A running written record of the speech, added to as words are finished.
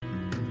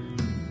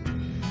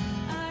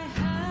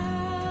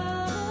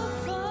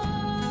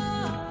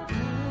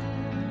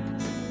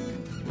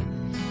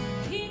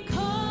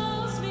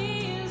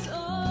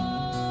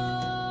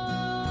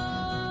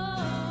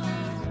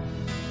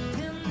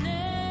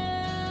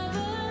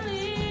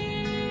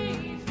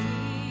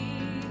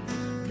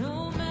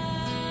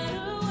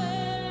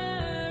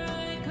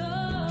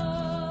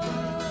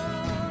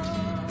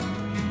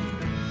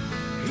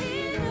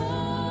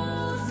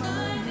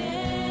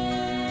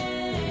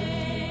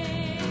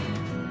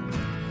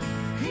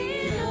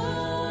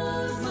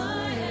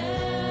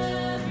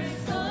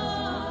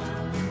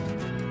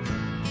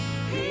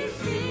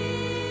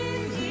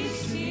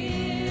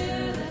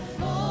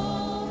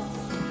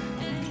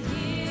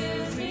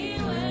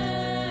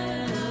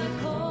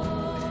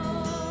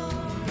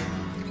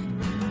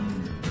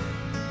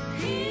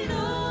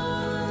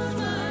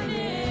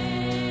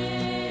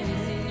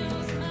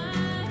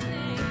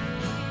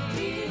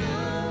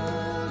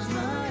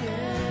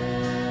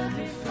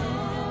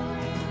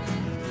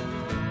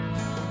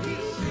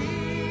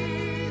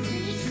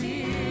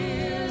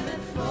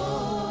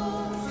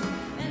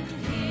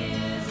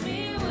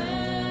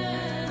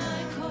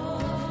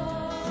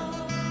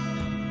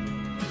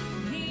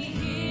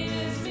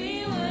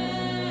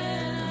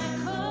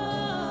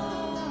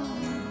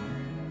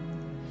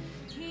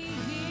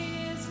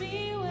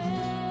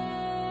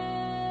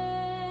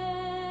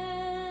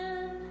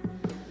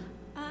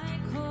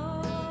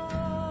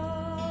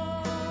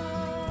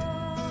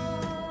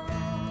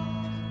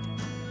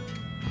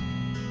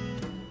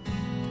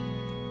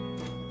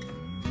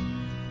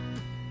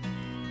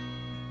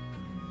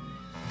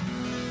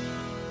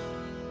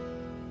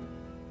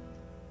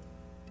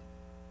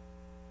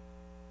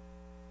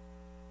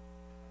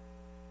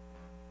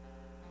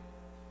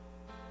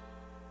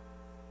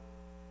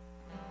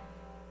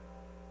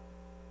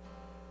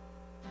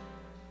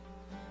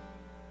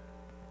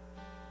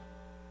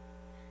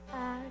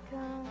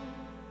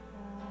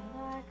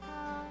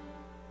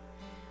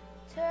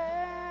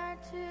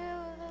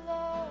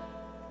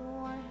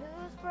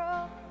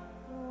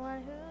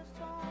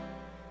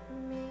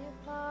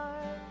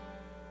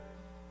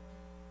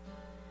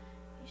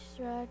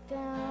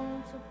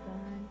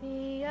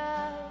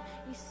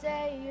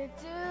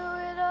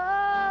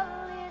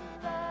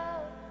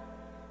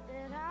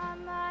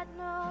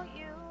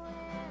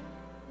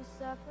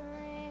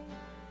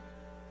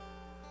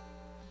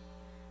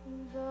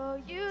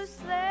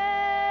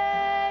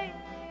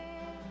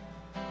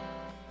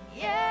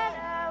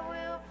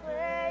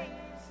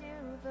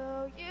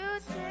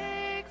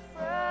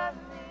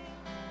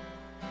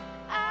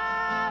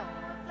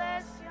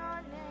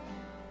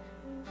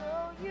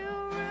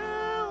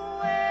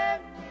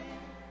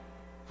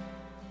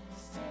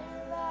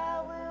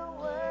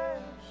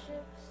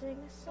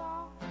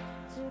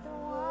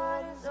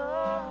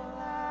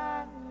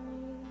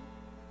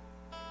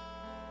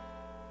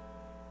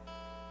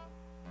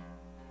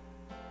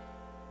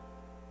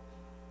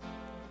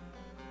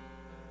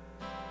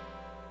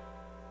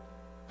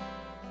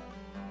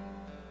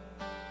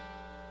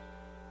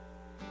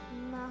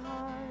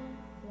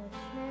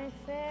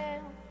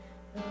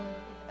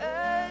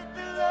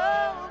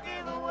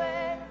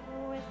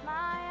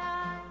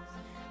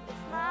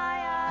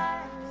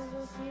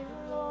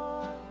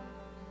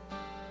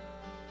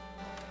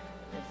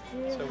So we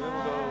will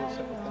go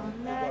sit with them.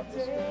 We'll go up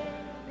this way.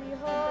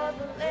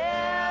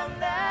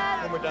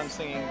 When we're done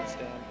singing,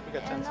 stand. We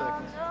got 10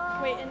 seconds.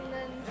 Wait, and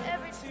then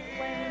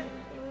when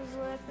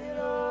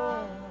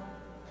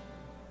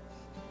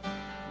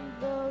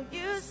though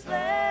you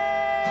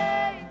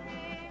slay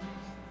me,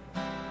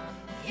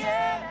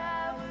 yet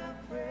I will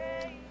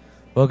pray.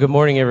 Well, good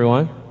morning,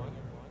 everyone.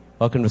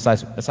 Welcome to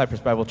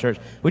Cypress Bible Church.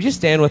 Would you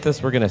stand with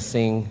us? We're going to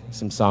sing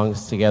some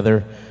songs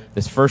together.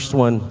 This first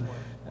one,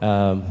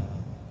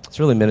 it's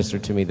really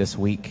ministered to me this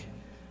week.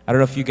 I don't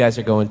know if you guys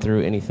are going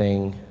through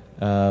anything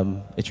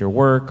at your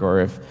work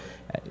or if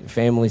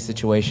family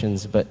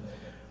situations, but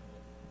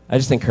I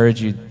just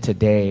encourage you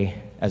today,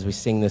 as we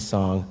sing this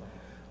song,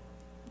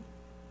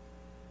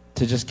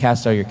 to just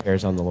cast all your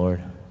cares on the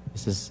Lord.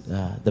 This is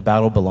the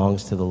battle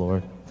belongs to the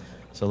Lord.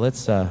 So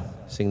let's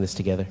sing this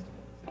together.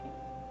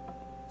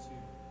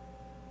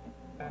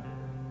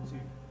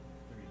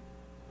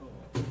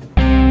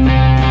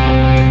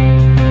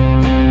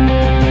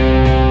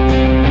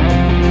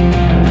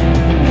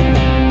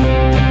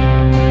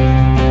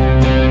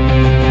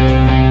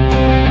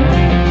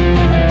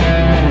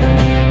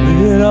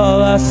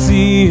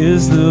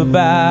 Is the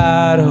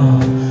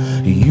battle,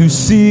 you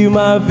see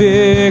my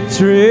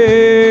victory.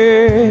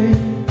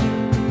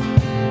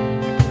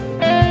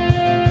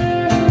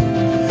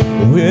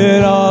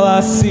 When all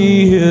I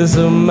see is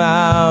a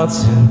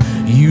mountain,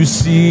 you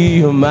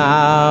see a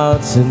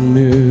mountain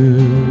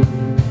move.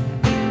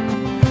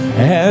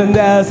 And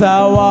as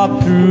I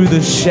walk through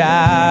the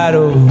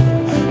shadow,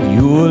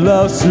 your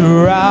love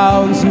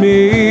surrounds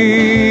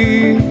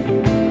me.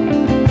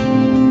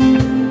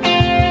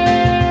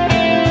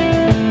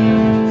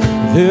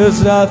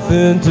 There's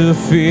nothing to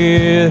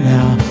fear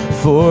now,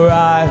 for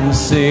I am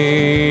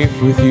safe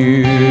with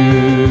you.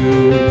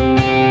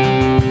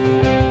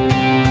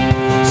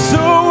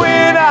 So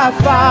when I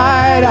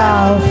fight,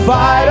 I'll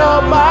fight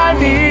on my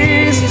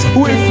knees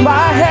with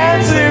my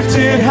hands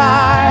lifted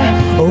high.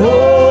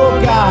 Oh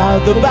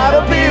God, the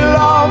battle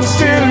belongs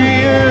to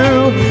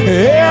you.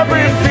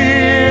 Every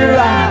fear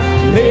I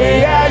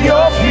lay at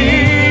your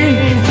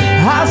feet.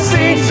 I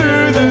sing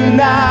through the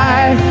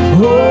night.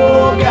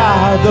 Oh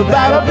God, the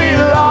battle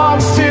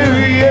belongs to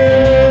you.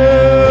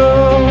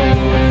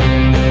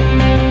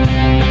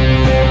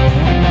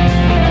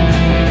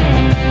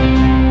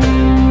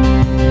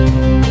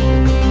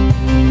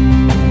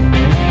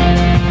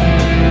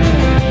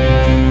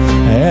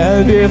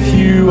 And if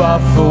you are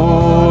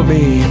for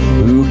me,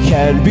 who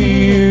can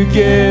be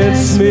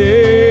against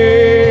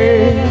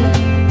me?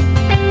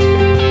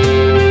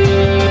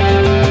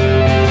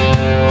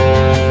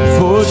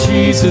 For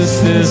Jesus,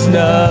 there's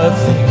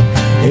nothing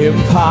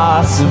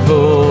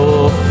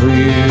impossible for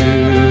you.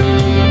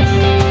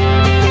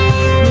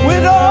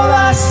 When all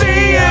I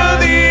see are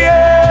the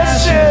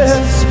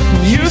ashes,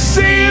 you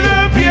see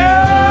the beauty.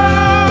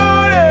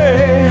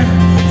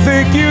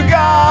 Thank you,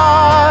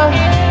 God.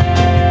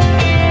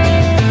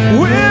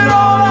 When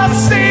all I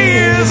see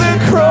is a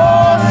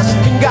cross,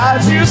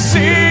 God, you see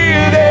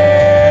it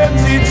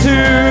empty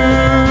too.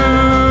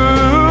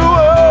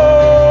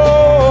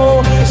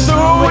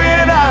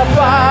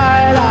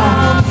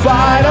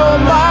 Fight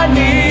on my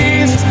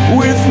knees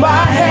with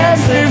my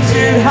hands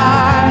lifted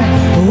high.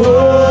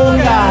 Oh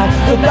God,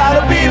 the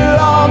battle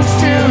belongs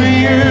to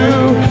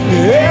you.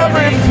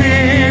 Every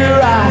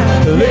fear I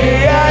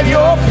lay at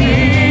your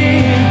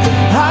feet.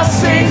 I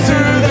sing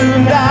through the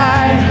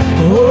night.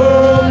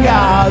 Oh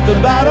God, the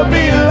battle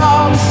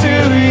belongs to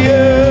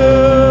you.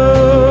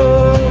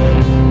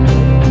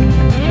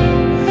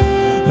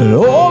 An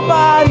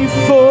almighty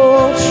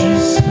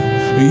fortress,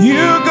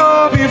 you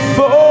go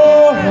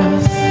before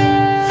us.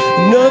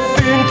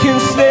 Nothing can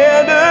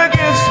stand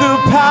against the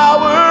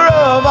power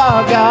of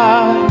our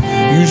God.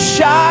 You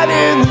shine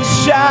in the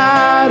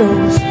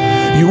shadows,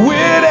 you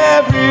win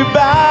every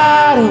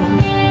battle.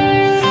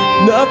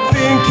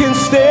 Nothing can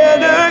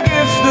stand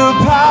against the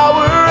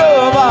power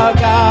of our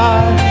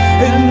God.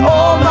 An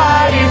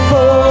almighty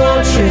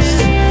fortress,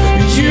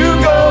 you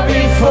go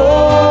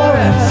before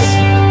us.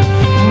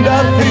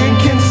 Nothing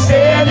can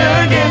stand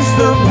against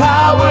the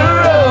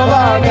power of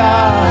our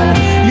God.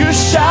 You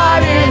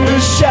shine in the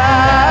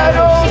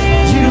shadows,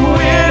 you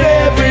win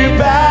every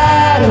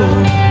battle.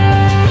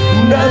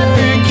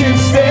 Nothing can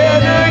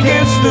stand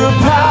against the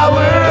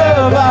power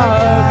of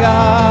our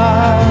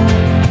God.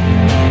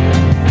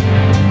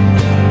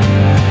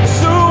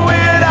 So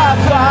when I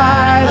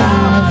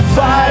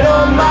fight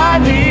on my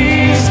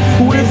knees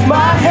with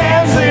my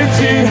hands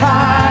lifted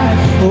high.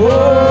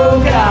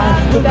 Oh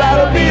God, the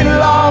battle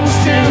belongs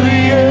to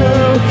you.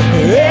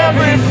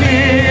 Every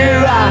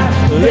fear I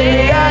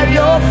lay at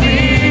your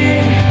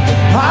feet.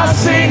 I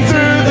sing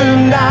through the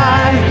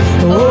night.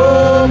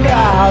 Oh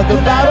God, the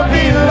battle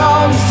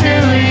belongs to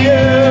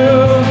you.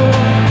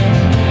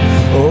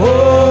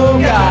 Oh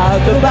God,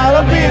 the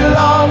battle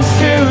belongs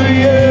to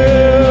you.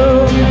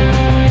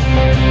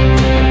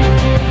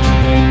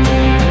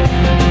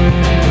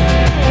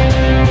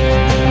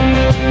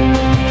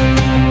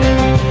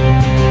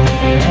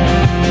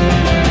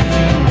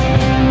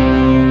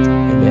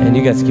 Amen.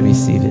 You guys can be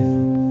seated.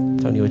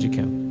 Tony, would you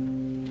come?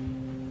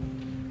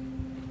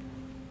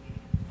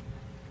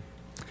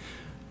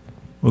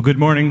 Well, good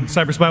morning,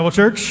 Cypress Bible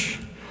Church.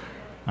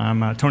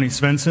 I'm Tony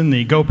Svensson,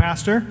 the Go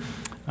Pastor.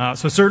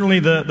 So certainly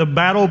the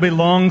battle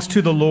belongs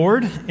to the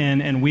Lord,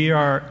 and we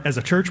are, as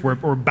a church, we're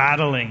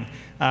battling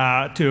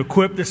to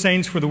equip the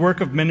saints for the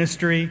work of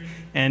ministry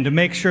and to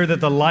make sure that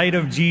the light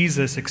of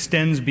Jesus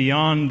extends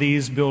beyond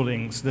this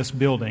building,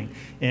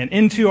 and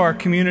into our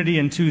community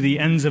and to the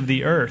ends of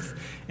the earth.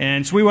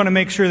 And so we want to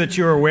make sure that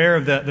you're aware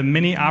of the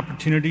many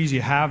opportunities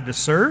you have to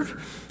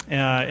serve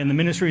in the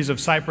ministries of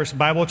Cypress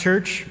Bible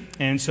Church.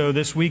 And so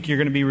this week you're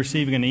going to be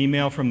receiving an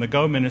email from the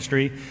Go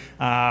Ministry.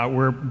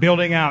 We're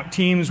building out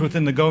teams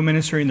within the Go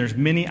Ministry, and there's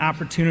many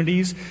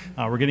opportunities.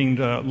 We're getting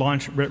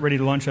ready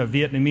to launch a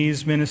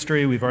Vietnamese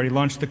ministry. We've already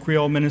launched the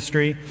Creole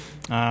ministry.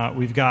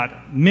 We've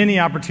got many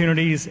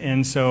opportunities,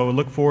 and so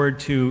look forward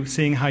to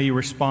seeing how you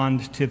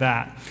respond to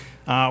that.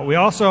 We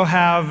also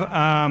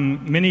have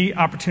many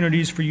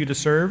opportunities for you to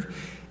serve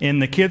in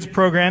the kids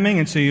programming,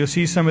 and so you'll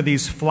see some of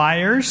these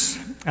flyers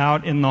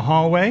out in the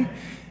hallway,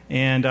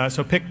 and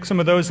so pick some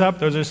of those up.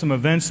 Those are some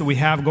events that we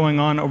have going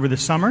on over the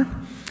summer.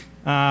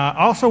 I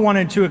also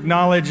wanted to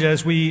acknowledge,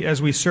 as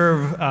we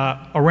serve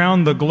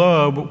around the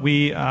globe,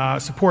 we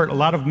support a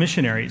lot of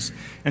missionaries,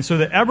 and so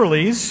the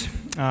Eberlys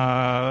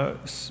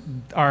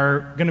are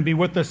going to be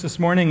with us this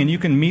morning, and you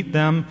can meet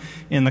them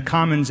in the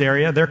Commons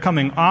area. They're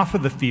coming off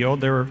of the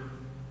field. They're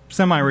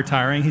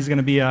semi-retiring. He's going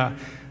to be a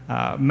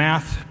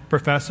math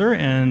professor,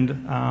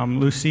 and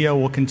Lucia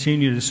will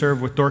continue to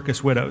serve with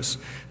Dorcas Widows.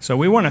 So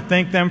we want to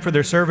thank them for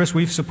their service.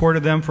 We've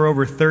supported them for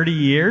over 30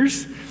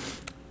 years.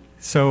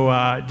 So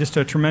just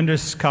a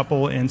tremendous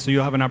couple, and so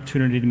you'll have an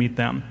opportunity to meet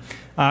them.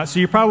 So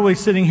you're probably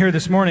sitting here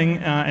this morning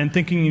and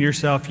thinking to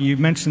yourself, you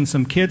mentioned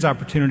some kids'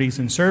 opportunities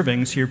in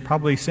serving, so you're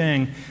probably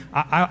saying,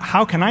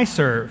 how can I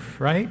serve,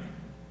 right?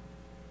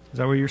 Is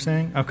that what you're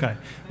saying? Okay.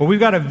 Well, we've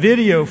got a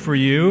video for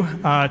you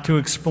to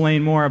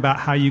explain more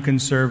about how you can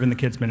serve in the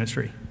kids'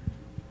 ministry.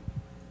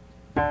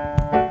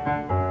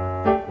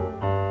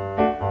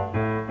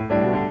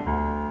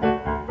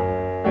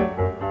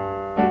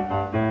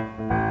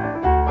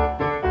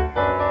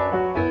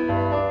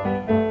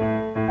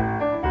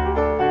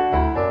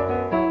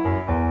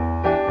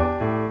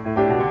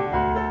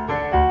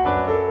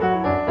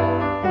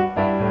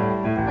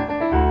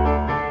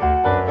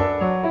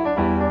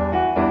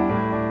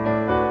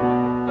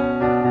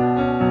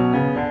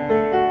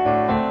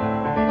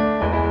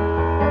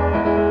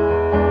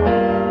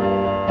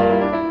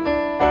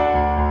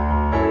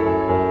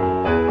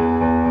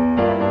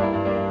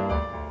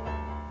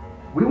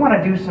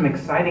 Do some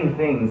exciting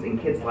things in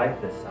Kids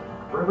Life this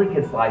summer. Early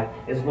Kids Life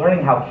is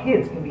learning how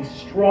kids can be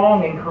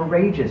strong and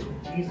courageous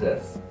with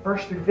Jesus.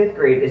 1st through 5th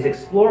grade is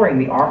exploring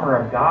the armor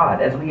of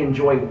God as we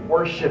enjoy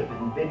worship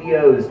and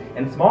videos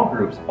and small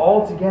groups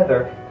all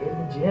together in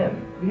the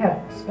gym. We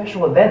have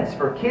special events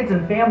for kids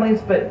and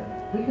families, but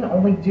we can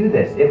only do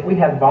this if we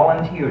have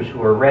volunteers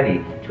who are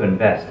ready to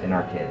invest in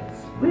our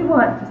kids. We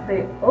want to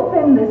stay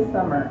open this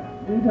summer.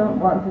 We don't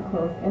want to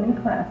close any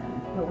classes,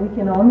 but we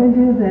can only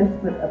do this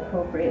with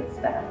appropriate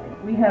staffing.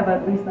 We have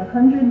at least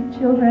 100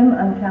 children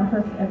on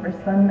campus every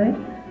Sunday,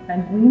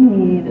 and we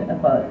need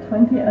about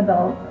 20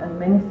 adults and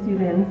many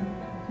students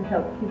to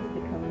help kids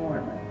become more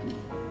like Jesus.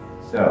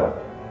 So,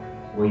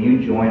 will you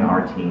join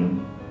our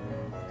team?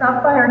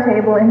 Stop by our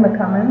table in the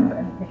Commons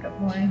and pick up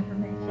more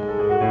information.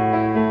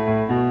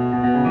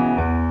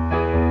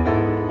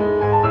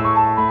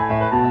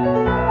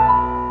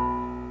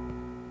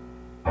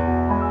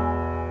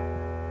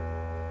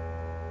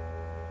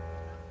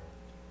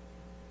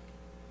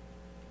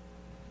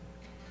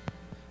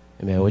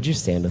 Amen. Would you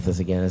stand with us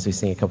again as we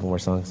sing a couple more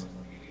songs?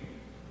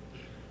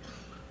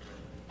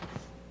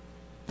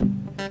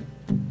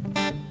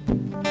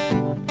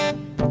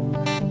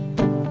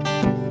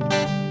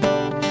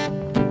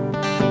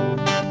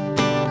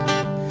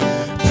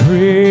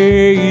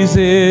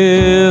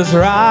 Praises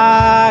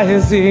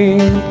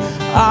rising,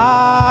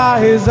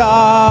 eyes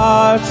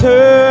are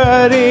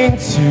turning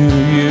to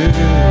you.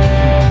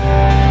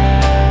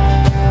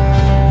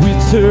 We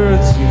turn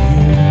to you.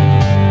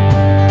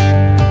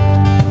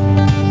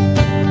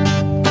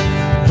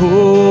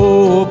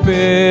 Hope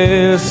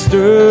is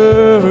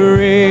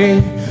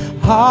stirring,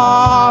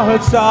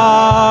 hearts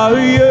are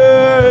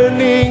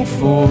yearning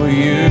for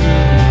you.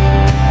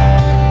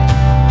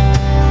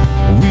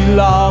 We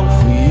long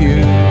for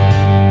you.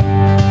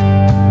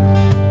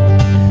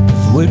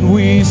 When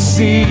we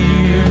see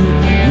you,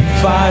 we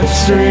find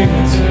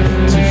strength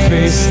to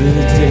face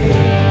the day.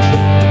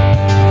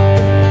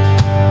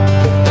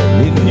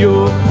 And in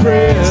your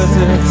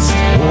presence,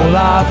 all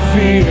our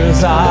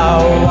fears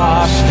are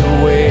washed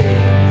away.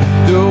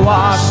 They're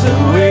washed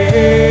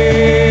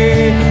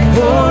away.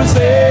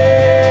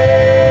 Hosanna,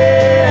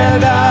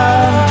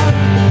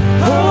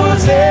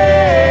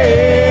 Hosanna.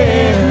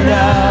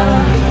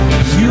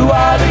 You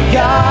are the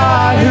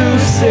God who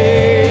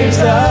saves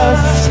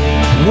us,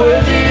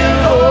 worthy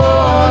of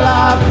all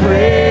our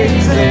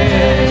praises.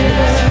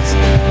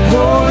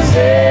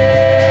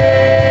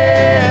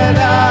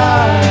 Hosanna,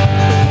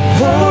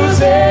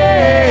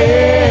 Hosanna.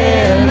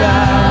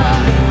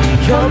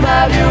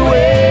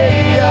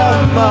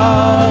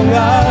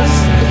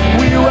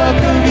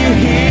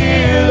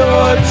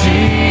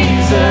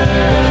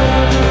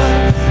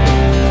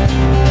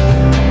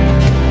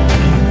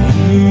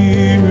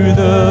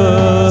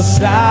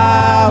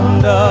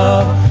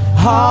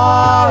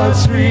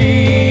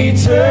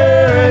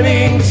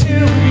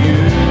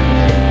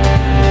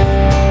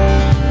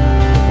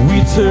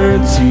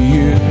 good to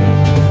you.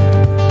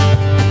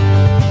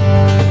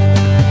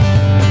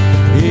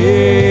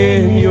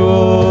 In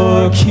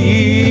your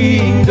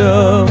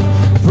kingdom,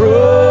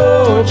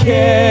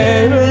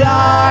 broken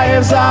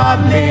lives are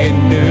made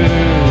new.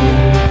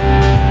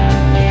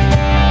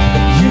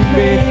 You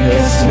make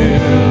us new.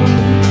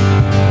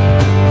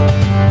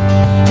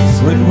 'Cause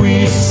when we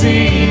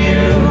see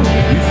you,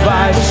 we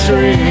find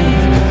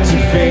strength to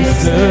face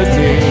the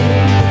day.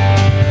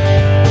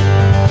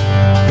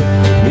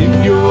 In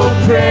your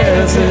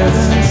presence,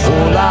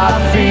 all our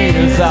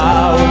fears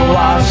are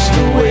washed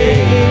away.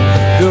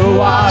 They're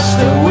washed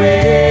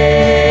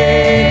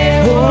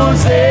away.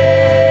 Hosanna,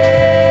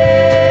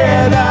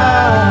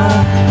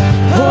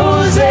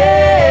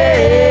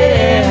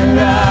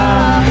 Hosanna.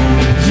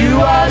 You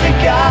are the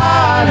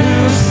God who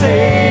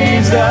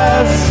saves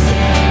us,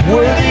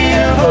 worthy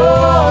of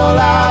all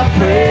our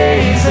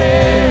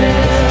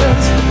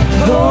praises.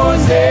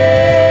 Hosanna,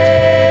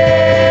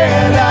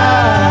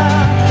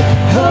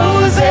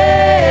 Hosanna.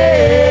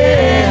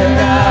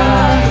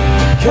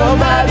 Come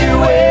have your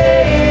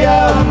way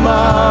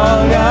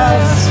among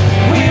us.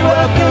 We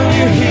welcome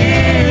you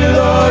here,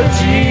 Lord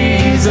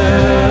Jesus.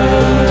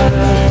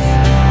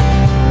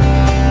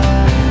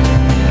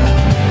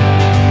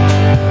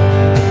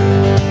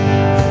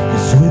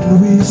 'Cause when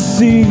we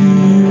see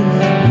you,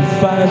 we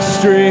find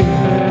strength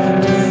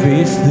to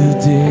face the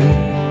day.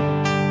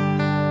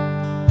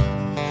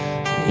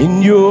 In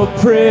your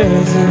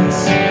presence,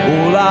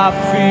 all our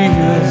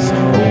fears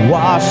are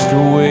washed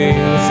away.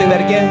 Sing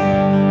that again.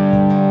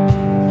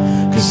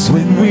 'Cause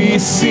when we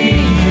see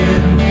you,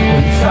 we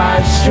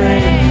find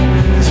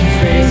strength to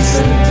face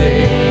the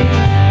day.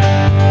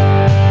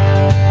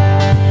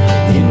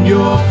 In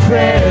your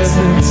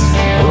presence,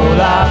 all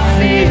our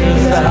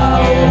fears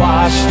are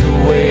washed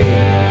away.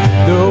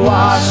 They're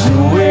washed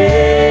away.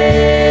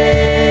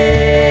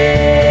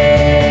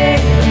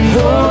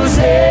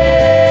 Hosanna,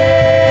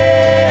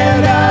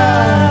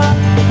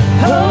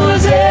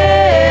 Hosanna.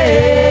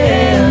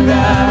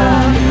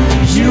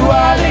 You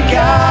are the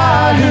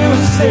God who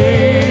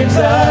saves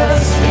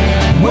us,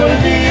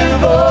 worthy of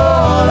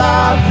all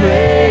our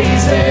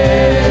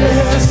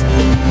praises.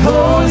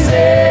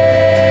 Hosanna,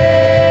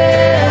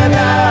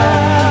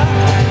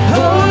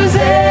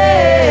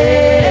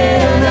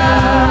 Hosanna.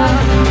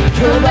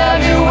 Come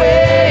have your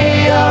way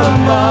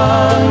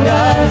among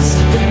us.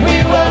 We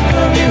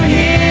welcome you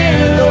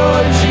here,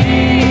 Lord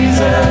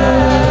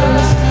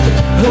Jesus.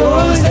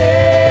 Hosanna,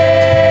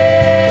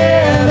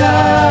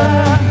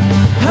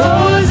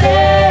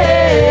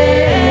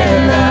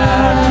 Hosanna.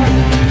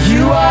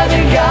 You are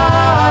the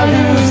God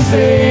who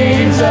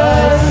saves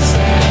us,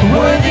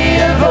 worthy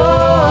of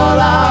all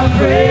our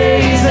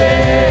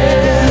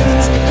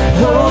praises.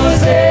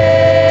 Hosanna,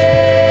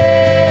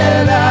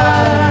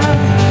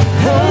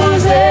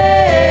 Hosanna.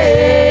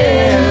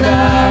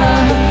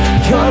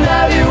 Come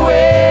have your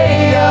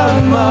way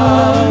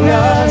among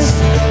us.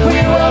 We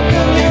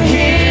welcome you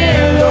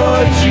here,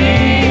 Lord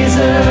Jesus.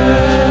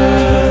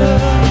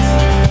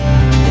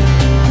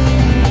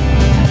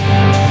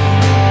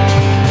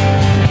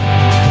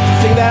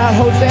 Sing that out,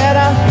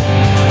 Hosanna.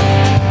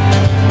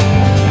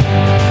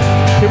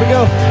 Here we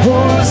go.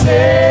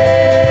 Hosanna,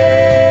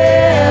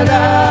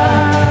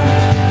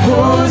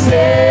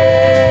 Hosanna,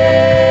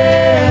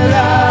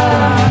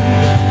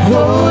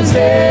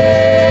 Hosanna,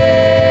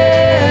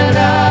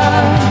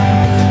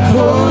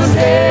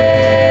 Hosanna.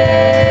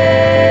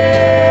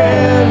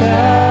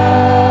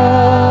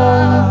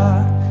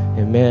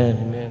 Amen.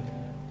 Amen.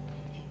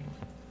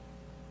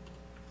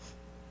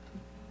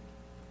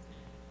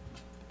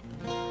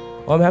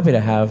 Well, I'm happy to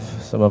have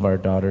some of our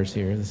daughters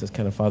here. This is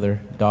kind of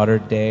father-daughter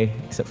day,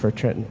 except for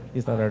Trenton.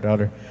 He's not our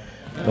daughter.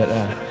 But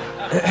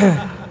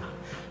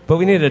but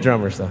we needed a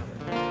drummer, so.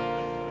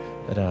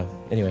 But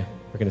anyway,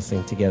 we're going to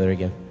sing together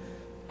again.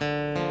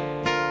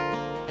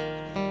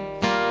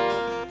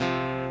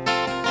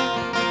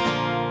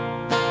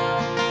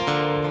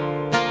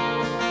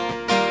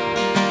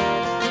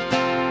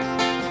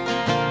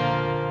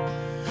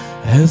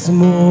 As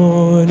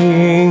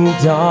morning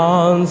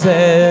dawns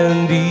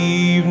and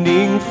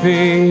evening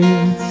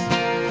fades,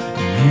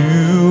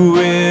 you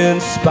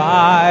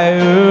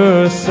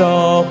inspire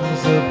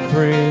songs of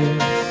praise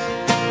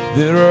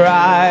that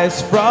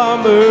rise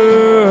from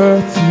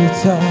earth to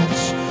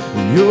touch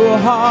your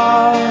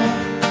heart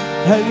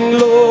and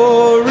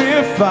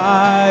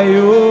glorify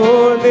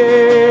your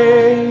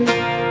name.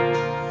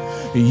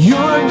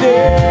 Your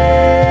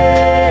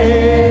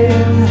name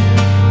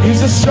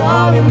is a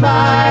strong and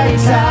mighty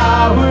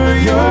tower.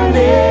 Your name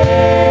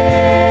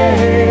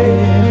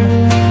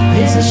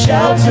is a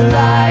shelter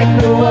like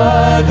no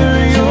other.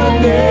 Your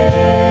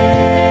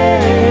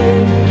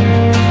name,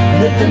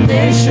 let the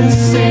nations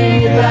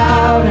sing it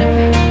loud,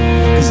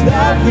 'cause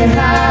nothing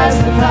has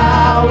the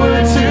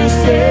power to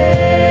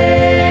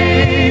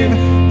save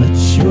but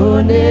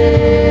your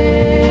name.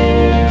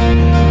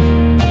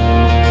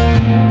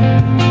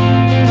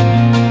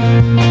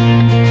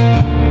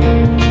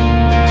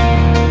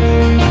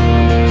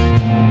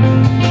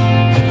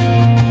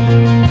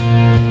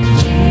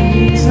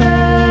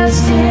 Jesus,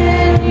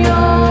 in your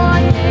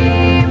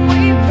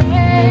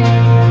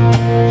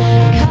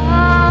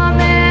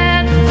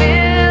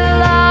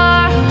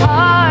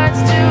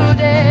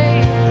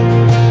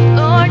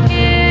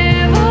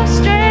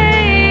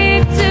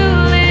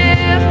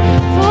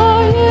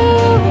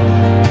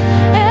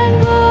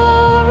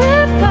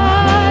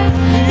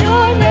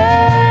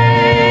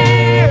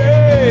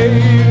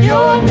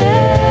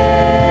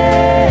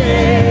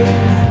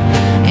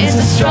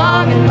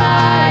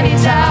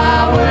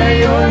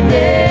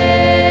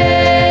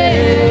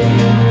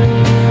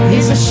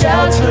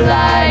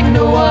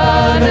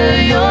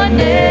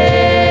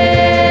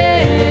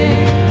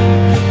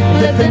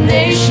the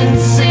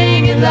nations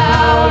sing it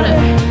louder,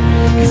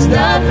 'cause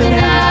nothing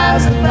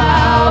has the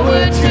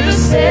power to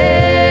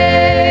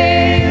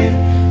save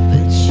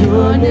but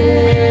your name.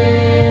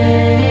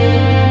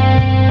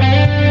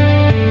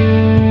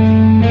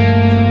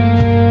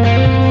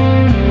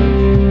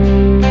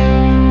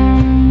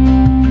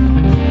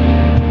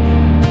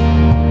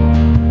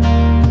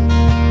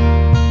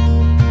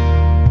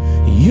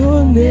 Your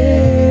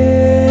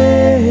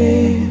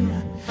name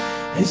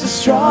is a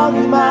strong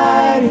and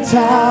mighty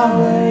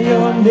tower.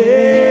 Your name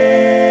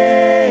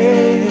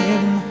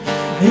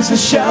is a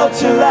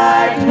shelter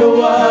like no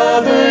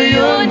other.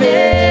 Your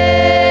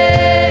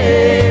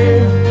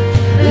name,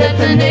 let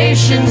the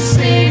nations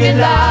sing it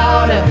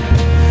louder,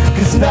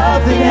 'cause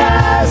nothing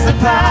has the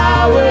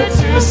power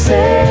to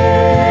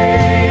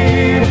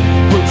save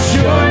but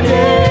your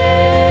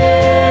name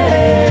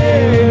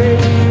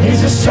is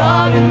a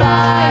strong and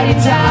mighty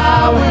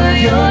tower.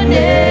 Your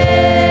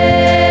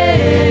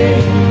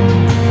name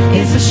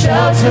is a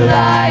shelter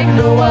like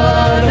no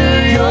other.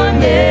 Your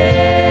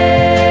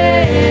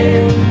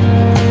name,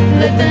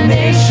 let the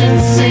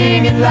nations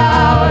sing it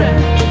louder,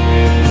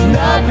 'cause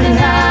nothing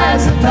has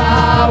the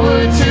power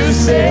to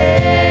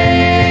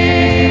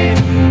save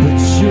but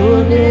your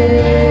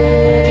name.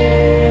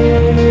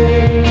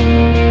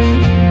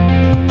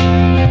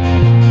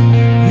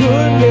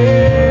 Your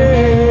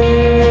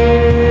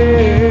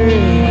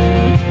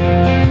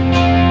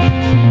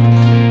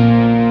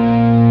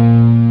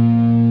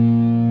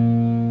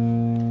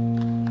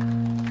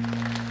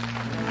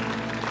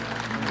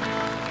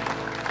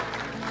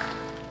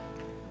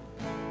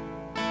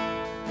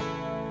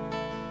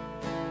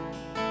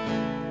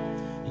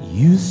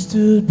You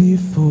stood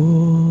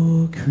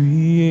before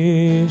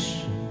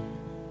creation,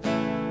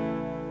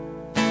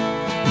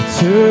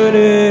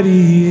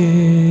 eternity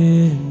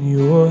in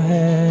your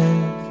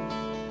hand.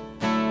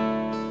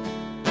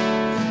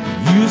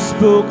 You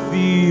spoke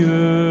the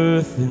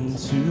earth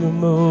into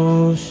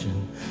motion,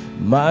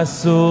 my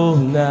soul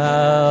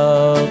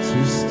now to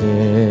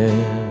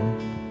stand.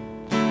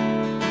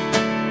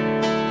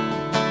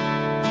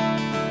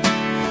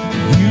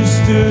 You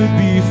stood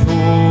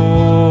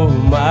before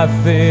my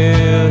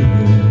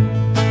failure,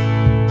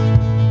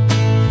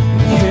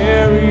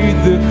 carried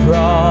the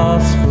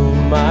cross for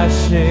my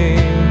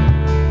shame.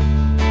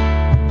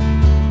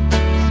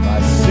 My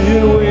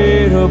sin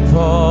weighed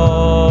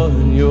upon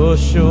your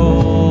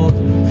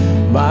shoulder,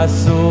 my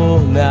soul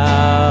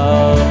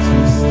now to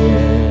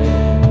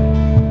stand.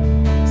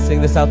 Sing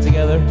this out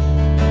together.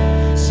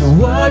 So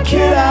what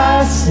can I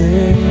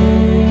say?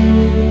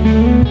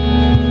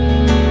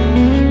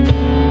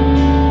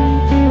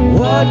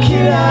 What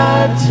can I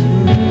do?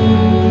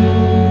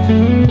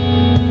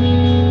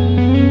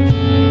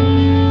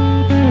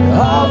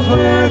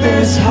 Offer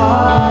this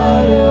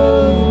heart, oh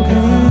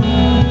God,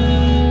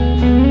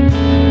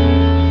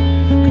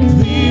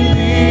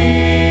 completely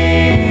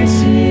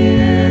to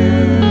you.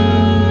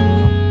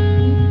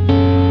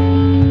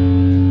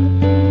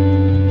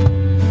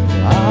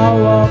 I'll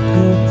walk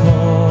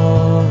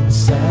upon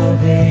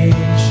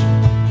salvation,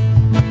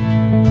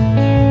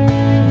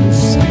 your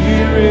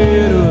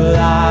Spirit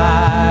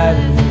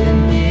alive in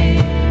me.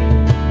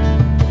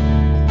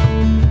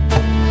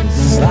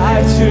 It's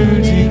like to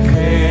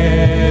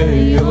declare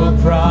your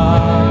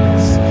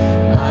promise,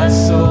 my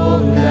soul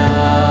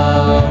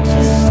now to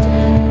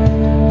stand.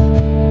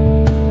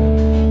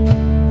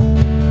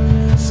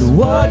 So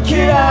what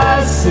can I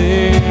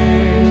say?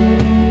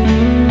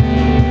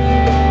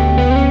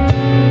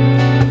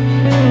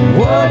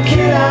 What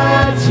can I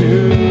do?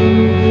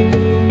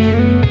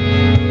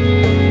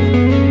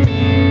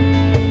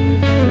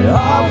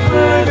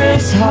 Offer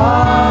this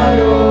heart,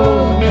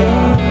 oh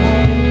God,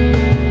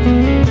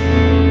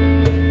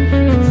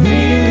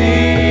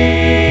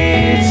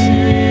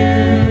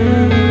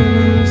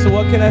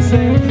 can I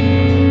say?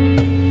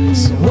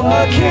 So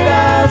what can I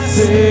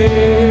say?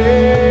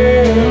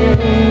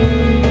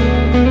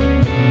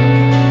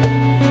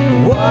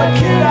 What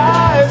can I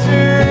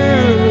do?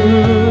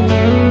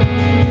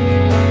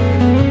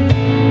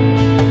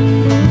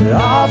 But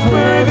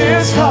offer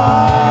this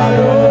heart,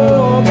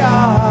 oh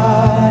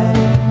God,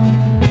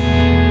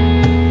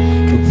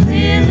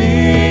 completely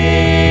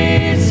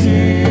to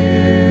you.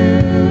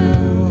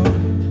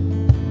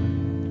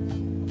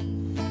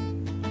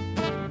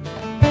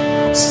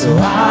 So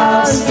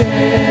I'll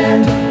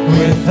stand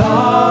with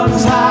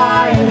arms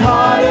high and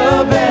heart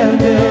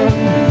abandoned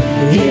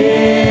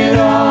in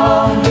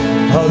awe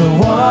of the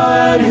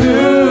one who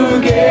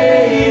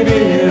gave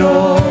it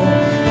all.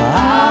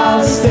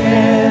 I'll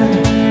stand,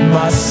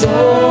 my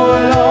soul,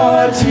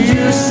 Lord, to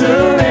you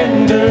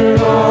surrender.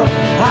 All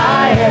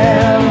I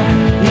am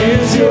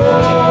is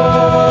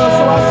yours.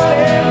 So I'll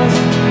stand.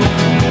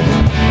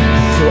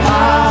 So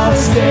I'll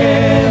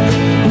stand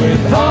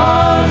with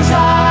arms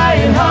high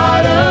and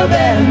heart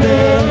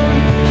abandoned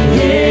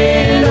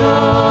in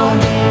awe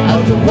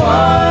of the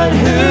one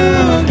who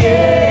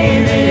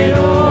gave it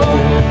all.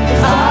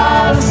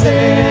 I'll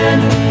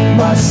stand,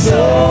 my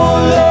soul,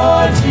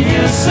 Lord, to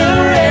you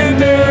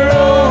surrender.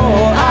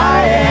 All I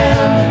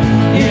am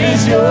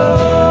is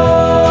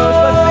yours.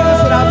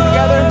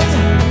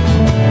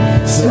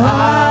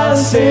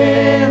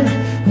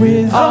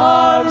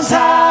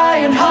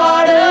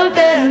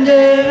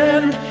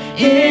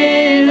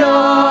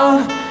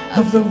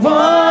 the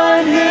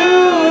one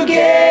who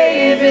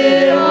gave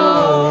it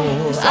all.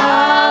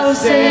 I'll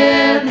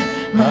send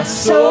my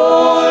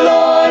soul,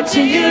 Lord,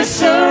 to you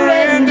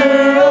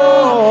surrender.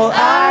 All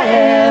I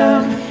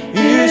am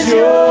is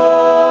yours.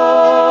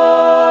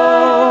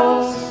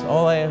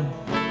 All I am.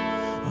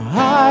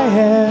 I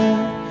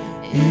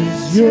am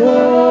is yours.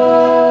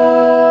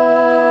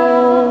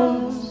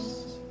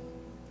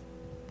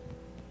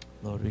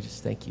 Lord, we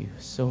just thank you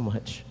so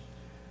much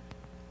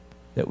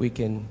that we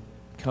can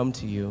come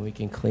to you and we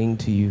can cling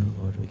to you,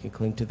 Lord. We can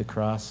cling to the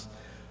cross.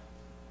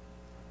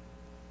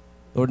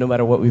 Lord, no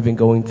matter what we've been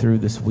going through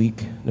this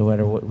week, no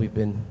matter what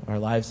our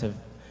lives have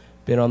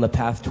been on the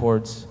path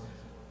towards,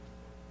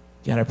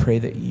 God, I pray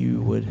that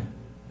you would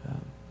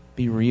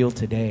be real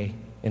today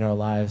in our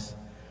lives,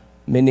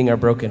 mending our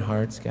broken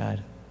hearts,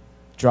 God,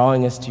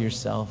 drawing us to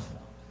yourself.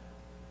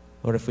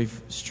 Lord, if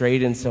we've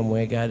strayed in some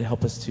way, God,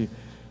 help us to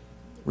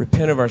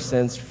repent of our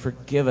sins.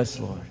 Forgive us,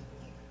 Lord.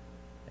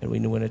 And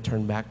we want to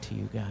turn back to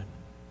you, God.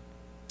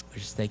 We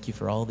just thank you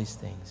for all these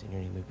things. In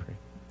your name we pray.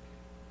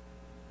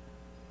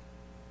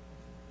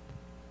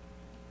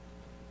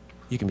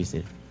 You can be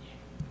seated.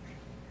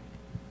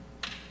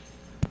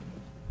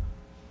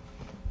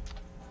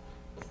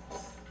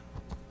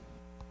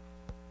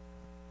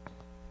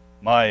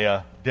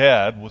 My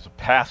dad was a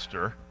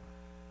pastor,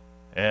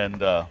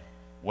 and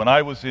when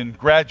I was in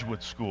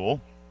graduate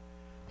school,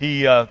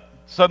 he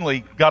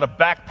suddenly got a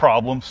back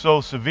problem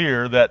so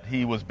severe that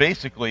he was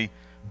basically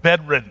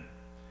bedridden.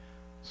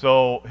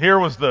 So here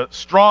was the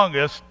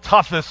strongest,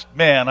 toughest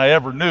man I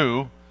ever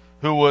knew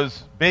who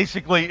was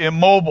basically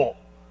immobile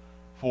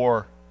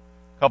for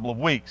a couple of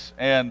weeks.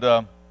 And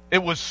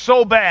it was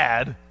so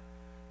bad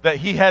that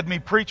he had me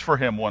preach for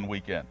him one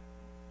weekend.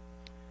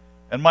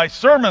 And my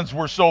sermons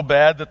were so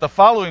bad that the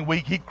following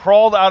week he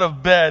crawled out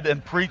of bed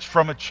and preached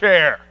from a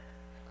chair.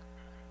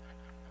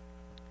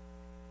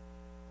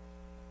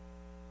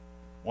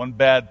 One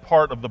bad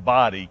part of the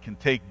body can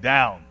take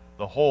down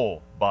the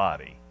whole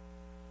body.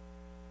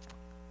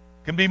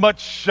 Can be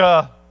much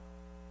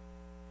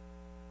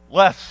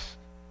less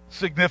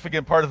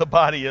significant part of the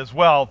body as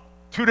well.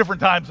 2 different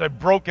times I've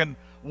broken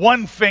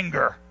one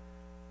finger.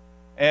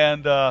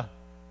 And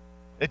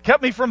it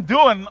kept me from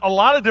doing a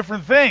lot of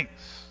different things.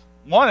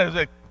 One is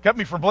it kept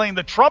me from playing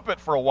the trumpet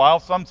for a while.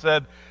 Some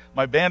said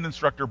my band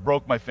instructor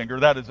broke my finger.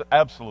 That is an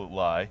absolute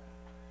lie.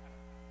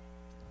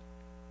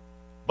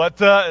 But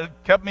it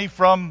kept me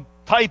from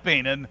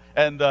typing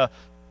and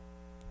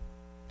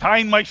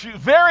tying my shoes,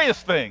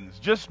 various things.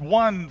 Just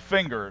one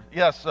finger.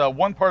 Yes,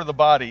 one part of the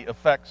body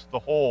affects the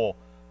whole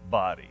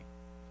body.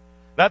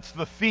 That's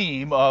the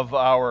theme of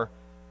our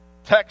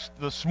text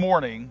this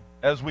morning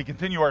as we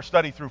continue our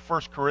study through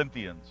 1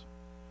 Corinthians.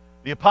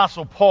 The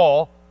Apostle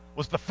Paul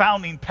was the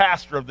founding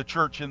pastor of the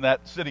church in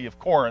that city of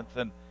Corinth,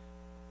 and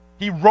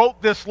he wrote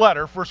this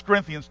letter, 1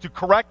 Corinthians, to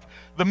correct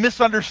the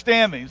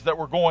misunderstandings that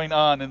were going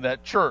on in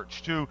that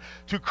church, to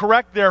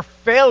correct their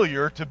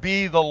failure to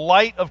be the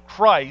light of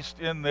Christ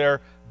in their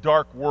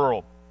dark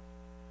world.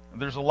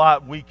 And there's a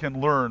lot we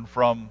can learn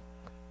from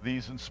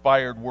these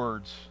inspired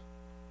words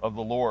of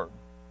the Lord.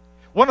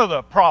 One of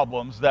the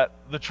problems that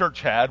the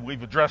church had,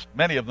 we've addressed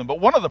many of them,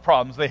 but one of the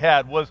problems they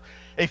had was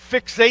a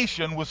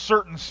fixation with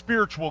certain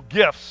spiritual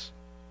gifts.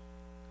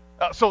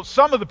 So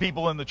some of the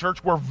people in the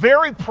church were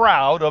very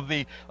proud of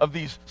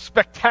these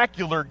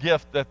spectacular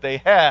gifts that they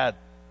had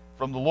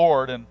from the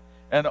Lord, and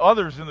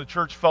others in the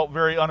church felt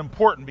very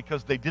unimportant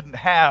because they didn't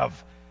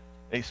have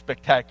a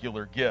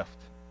spectacular gift.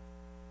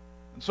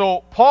 And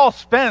so Paul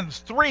spends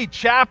 3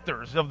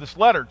 chapters of this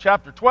letter,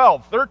 chapter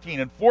 12, 13,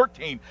 and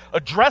 14,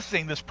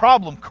 addressing this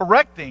problem,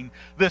 correcting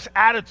this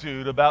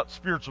attitude about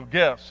spiritual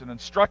gifts and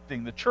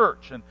instructing the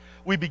church. And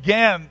we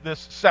began this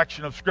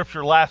section of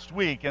Scripture last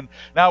week, and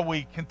now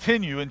we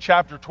continue in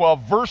chapter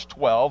 12, verse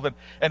 12.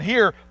 And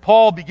here,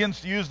 Paul begins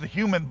to use the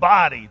human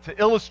body to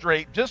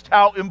illustrate just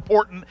how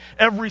important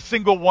every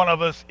single one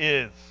of us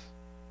is.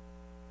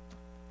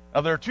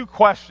 Now, there are 2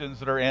 questions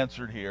that are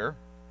answered here.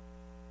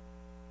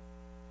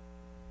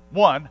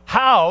 One,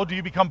 how do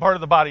you become part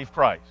of the body of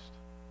Christ?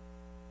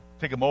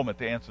 Take a moment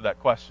to answer that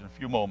question, a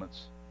few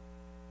moments.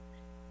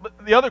 But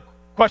the other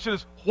question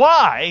is,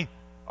 why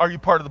are you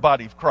part of the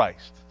body of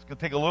Christ? It's going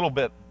to take a little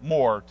bit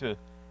more to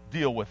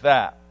deal with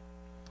that.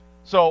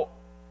 So,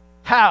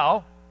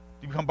 how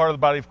do you become part of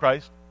the body of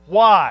Christ?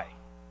 Why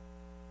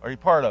are you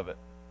part of it?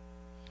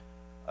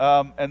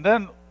 And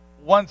then,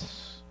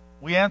 once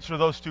we answer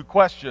those 2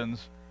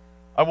 questions,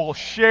 I will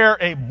share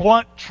a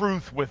blunt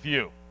truth with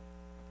you.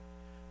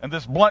 And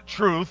this blunt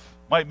truth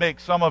might make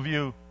some of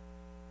you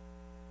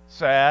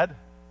sad,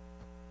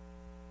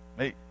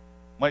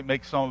 might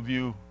make some of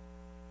you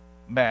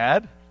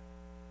mad,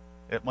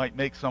 it might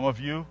make some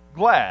of you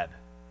glad.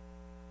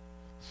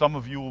 Some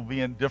of you will be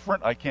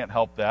indifferent, I can't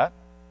help that.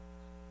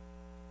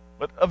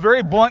 But a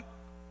very blunt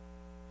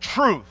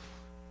truth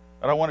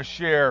that I want to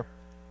share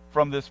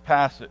from this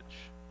passage.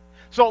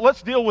 So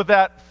let's deal with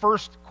that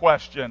first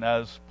question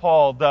as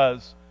Paul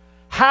does.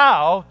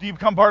 How do you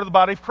become part of the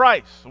body of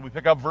Christ? So we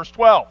pick up verse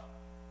 12.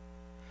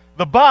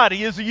 The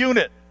body is a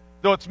unit.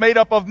 though it's made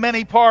up of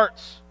many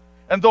parts.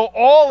 And though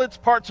all its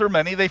parts are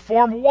many, they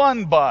form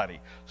one body.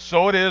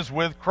 So it is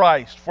with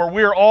Christ. For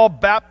we are all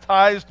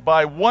baptized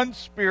by one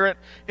Spirit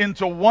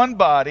into one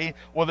body,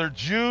 whether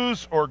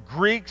Jews or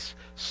Greeks,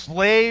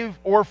 slave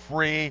or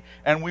free,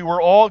 and we were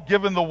all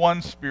given the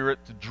one Spirit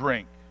to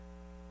drink.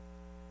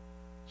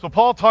 So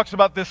Paul talks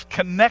about this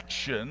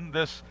connection,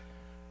 this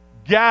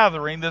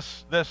gathering,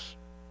 this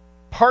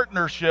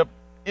partnership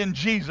in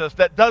Jesus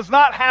that does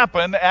not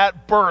happen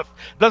at birth,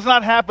 does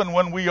not happen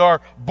when we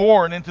are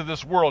born into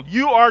this world.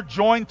 You are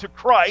joined to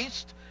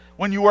Christ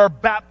when you are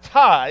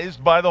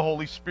baptized by the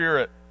Holy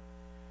Spirit.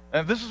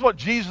 And this is what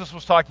Jesus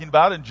was talking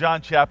about in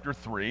John chapter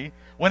 3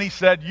 when he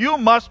said, you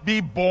must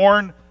be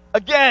born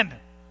again.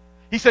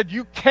 He said,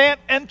 you can't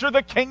enter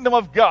the kingdom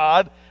of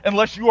God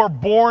unless you are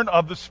born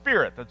of the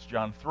Spirit. That's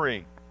John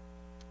 3.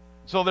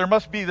 So there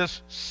must be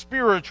this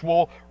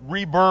spiritual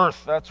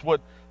rebirth. That's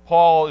what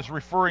Paul is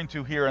referring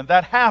to here. And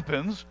that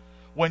happens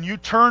when you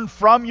turn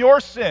from your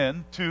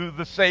sin to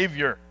the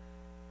Savior.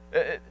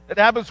 It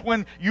happens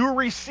when you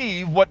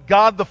receive what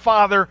God the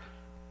Father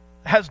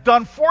has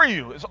done for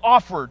you, is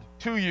offered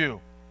to you.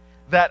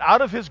 That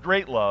out of his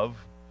great love,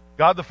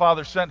 God the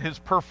Father sent his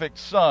perfect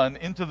Son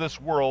into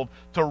this world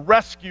to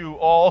rescue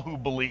all who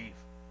believe.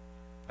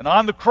 And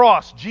on the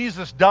cross,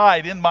 Jesus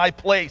died in my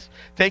place,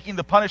 taking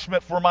the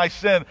punishment for my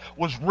sin,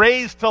 was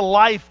raised to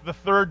life the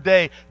third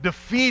day,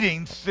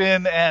 defeating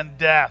sin and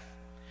death.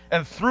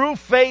 And through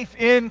faith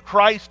in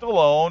Christ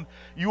alone,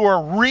 you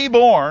are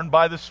reborn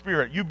by the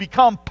Spirit. You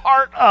become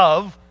part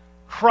of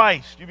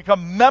Christ. You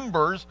become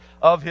members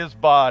of his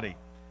body.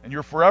 And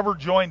you're forever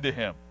joined to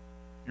him.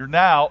 You're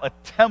now a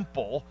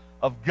temple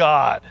of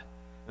God.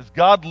 As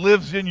God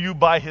lives in you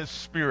by his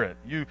Spirit.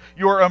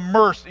 You're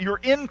immersed. You're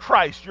in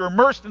Christ. You're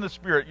immersed in the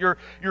Spirit.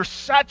 You're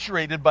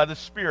saturated by the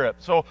Spirit.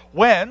 So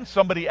when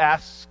somebody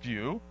asks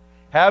you,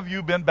 have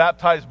you been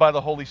baptized by the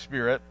Holy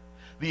Spirit?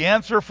 The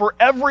answer for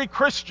every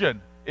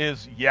Christian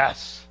is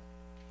yes.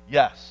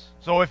 Yes.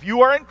 So if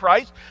you are in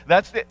Christ,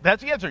 that's the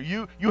answer.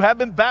 You have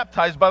been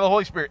baptized by the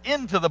Holy Spirit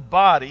into the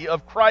body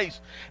of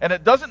Christ. And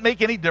it doesn't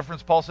make any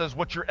difference, Paul says,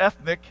 what your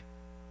ethnic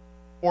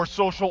or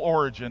social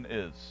origin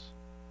is.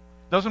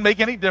 Doesn't make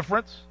any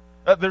difference.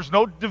 There's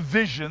no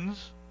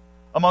divisions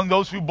among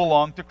those who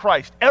belong to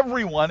Christ.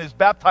 Everyone is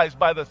baptized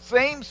by the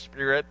same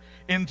Spirit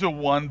into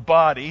one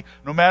body,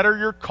 no matter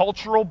your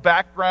cultural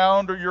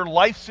background or your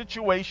life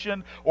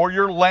situation or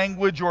your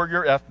language or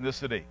your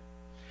ethnicity.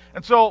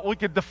 And so we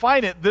could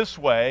define it this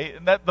way,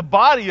 that the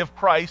body of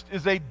Christ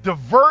is a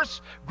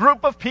diverse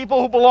group of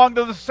people who belong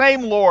to the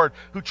same Lord,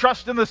 who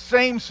trust in the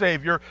same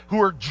Savior,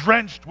 who are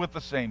drenched with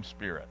the same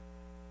Spirit.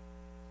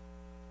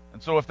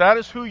 And so if that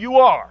is who you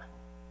are,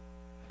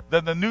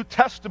 then the New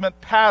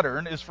Testament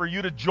pattern is for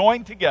you to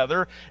join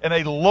together in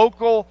a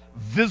local,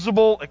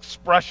 visible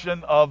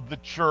expression of the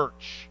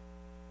church.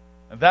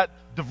 And that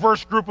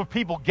diverse group of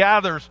people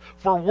gathers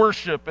for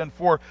worship and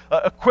for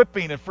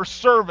equipping and for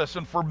service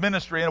and for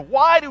ministry. And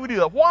why do we do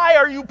that? Why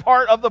are you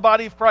part of the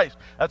body of Christ?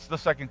 That's the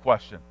second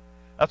question.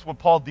 That's what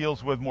Paul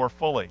deals with more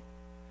fully.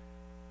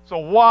 So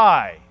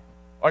why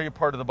are you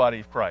part of the body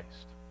of Christ?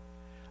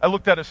 I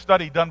looked at a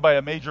study done by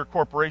a major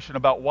corporation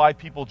about why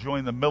people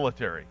join the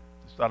military.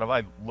 Out of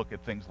I look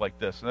at things like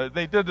this. And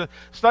they did the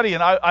study,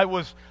 and I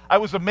was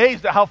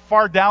amazed at how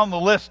far down the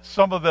list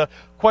some of the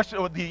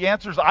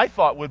answers I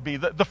thought would be.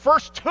 The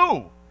first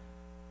two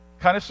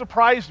kind of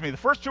surprised me. The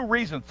first two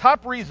reasons,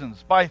 top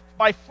reasons by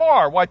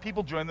far why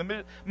people join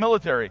the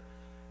military: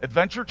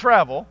 adventure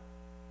travel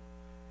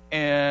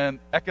and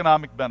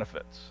economic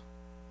benefits.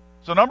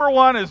 So number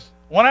one is,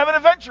 I want to have an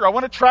adventure. I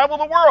want to travel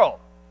the world.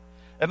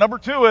 And number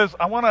two is,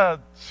 I want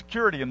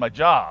security in my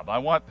job. I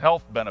want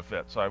health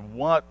benefits. I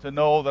want to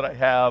know that I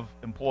have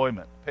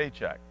employment,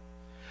 paycheck.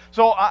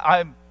 So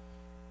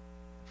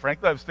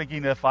frankly, I was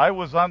thinking, if I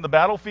was on the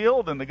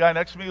battlefield and the guy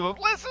next to me goes,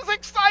 this is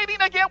exciting,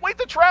 I can't wait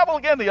to travel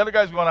again. The other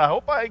guy's going, I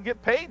hope I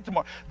get paid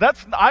tomorrow.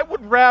 I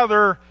would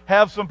rather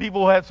have some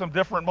people who had some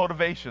different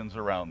motivations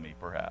around me,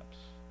 perhaps.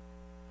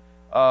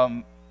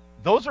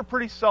 Those are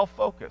pretty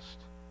self-focused.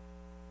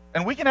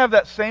 And we can have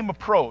that same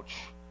approach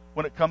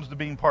when it comes to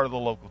being part of the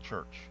local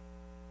church.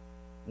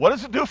 What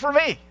does it do for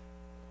me?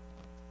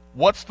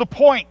 What's the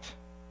point?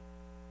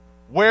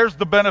 Where's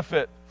the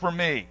benefit for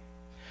me?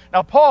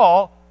 Now,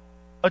 Paul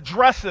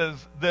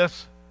addresses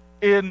this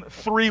in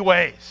three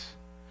ways.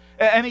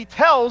 And he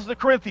tells the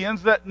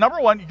Corinthians that, number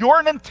one,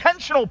 you're an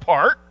intentional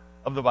part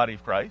of the body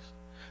of Christ.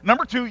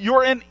 Number two,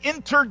 you're an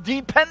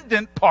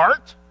interdependent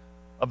part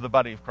of the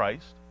body of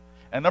Christ.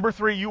 And number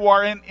three, you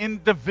are an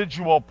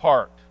individual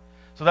part.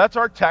 So that's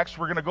our text.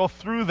 We're going to go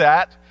through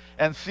that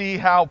and see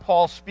how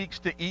Paul speaks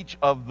to each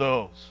of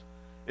those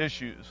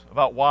issues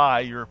about why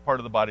you're part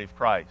of the body of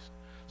Christ.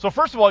 So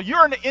first of all,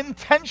 you're an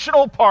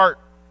intentional part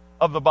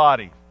of the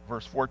body,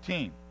 verse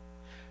 14.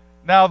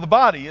 Now the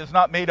body is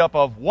not made up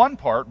of one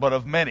part, but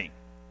of many.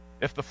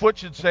 If the foot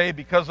should say,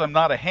 because I'm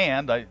not a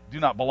hand, I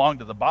do not belong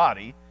to the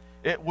body,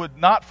 it would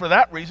not for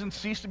that reason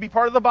cease to be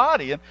part of the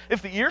body. And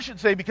if the ear should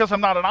say, because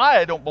I'm not an eye,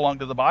 I don't belong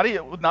to the body,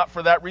 it would not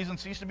for that reason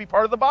cease to be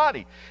part of the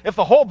body. If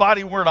the whole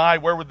body were an eye,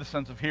 where would the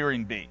sense of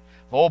hearing be?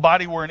 If the whole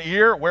body were an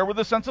ear, where would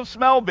the sense of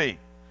smell be?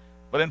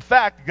 But in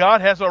fact, God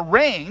has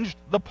arranged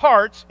the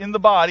parts in the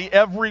body,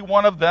 every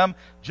one of them,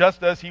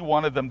 just as he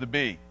wanted them to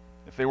be.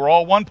 If they were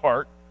all one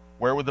part,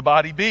 where would the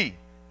body be?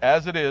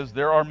 As it is,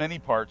 there are many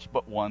parts,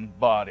 but one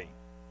body.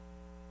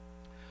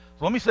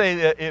 So let me say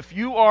that if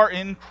you are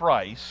in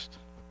Christ,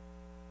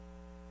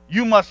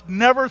 you must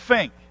never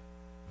think,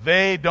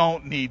 they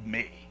don't need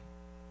me.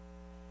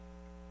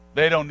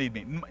 They don't need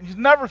me. You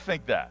never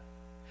think that.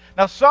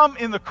 Now, some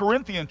in the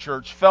Corinthian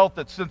church felt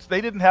that since they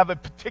didn't have a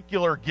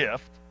particular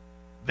gift,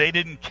 they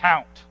didn't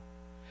count.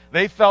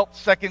 They felt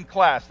second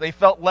class. They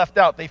felt left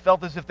out. They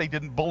felt as if they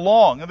didn't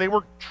belong. And they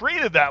were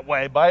treated that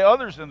way by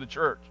others in the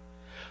church.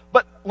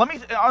 But let me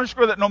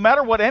underscore that no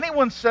matter what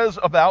anyone says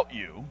about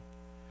you,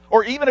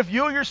 or even if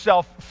you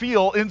yourself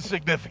feel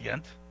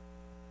insignificant,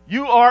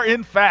 you are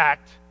in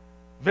fact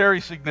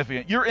very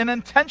significant. You're an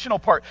intentional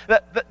part.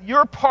 That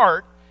your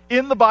part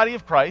in the body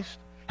of Christ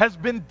has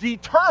been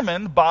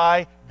determined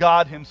by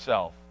God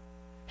himself.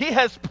 He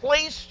has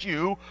placed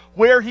you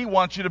where he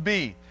wants you to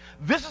be.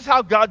 This is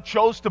how God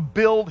chose to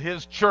build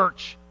his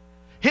church.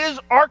 His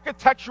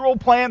architectural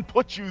plan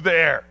puts you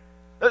there.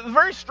 There's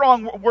very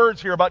strong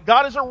words here about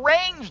God has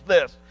arranged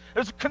this.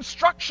 There's a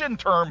construction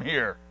term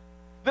here.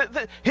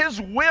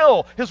 His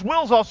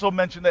will's also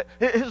mentioned, that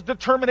his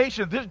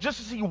determination, just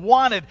as he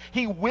wanted,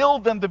 he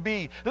willed them to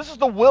be. This is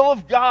the will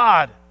of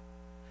God.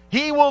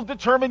 He will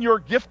determine your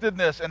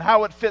giftedness and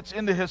how it fits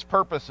into his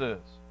purposes.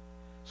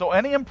 So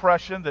any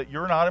impression that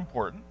you're not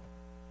important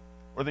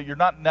or that you're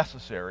not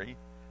necessary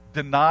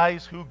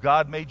denies who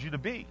God made you to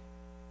be.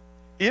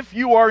 If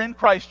you are in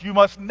Christ, you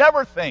must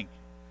never think,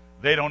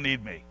 they don't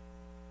need me.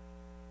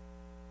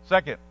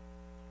 Second,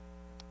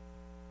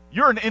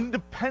 you're an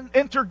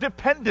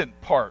interdependent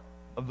part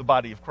of the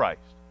body of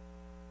Christ.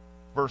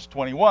 Verse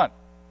 21.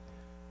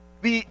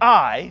 The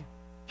eye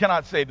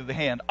cannot say to the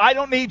hand, I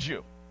don't need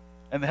you.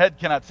 And the head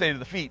cannot say to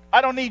the feet,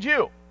 I don't need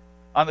you.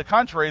 On the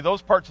contrary,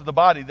 those parts of the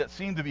body that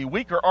seem to be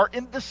weaker are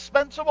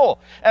indispensable.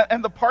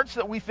 And the parts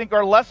that we think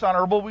are less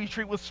honorable, we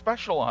treat with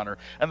special honor.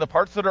 And the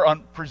parts that are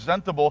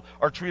unpresentable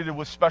are treated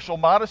with special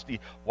modesty,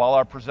 while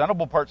our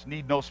presentable parts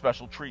need no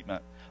special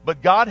treatment.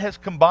 But God has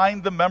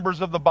combined the members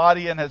of the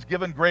body and has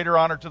given greater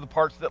honor to the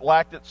parts that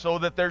lacked it, so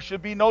that there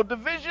should be no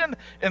division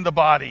in the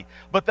body,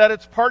 but that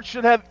its parts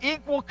should have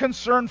equal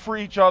concern for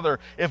each other.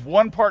 If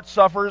one part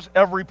suffers,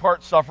 every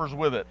part suffers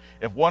with it.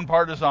 If one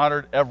part is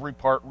honored, every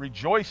part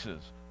rejoices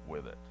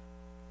with it.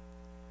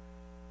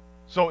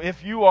 So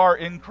if you are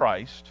in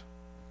Christ,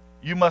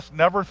 you must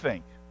never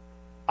think,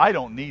 I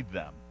don't need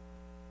them.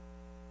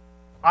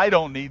 I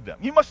don't need them.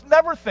 You must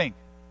never think,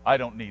 I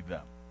don't need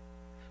them.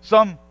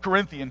 Some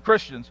Corinthian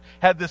Christians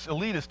had this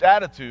elitist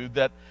attitude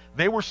that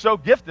they were so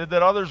gifted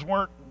that others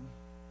weren't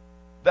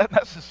that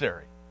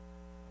necessary.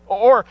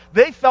 Or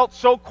they felt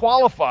so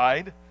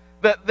qualified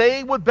that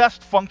they would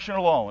best function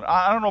alone.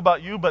 I don't know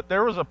about you, but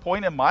there was a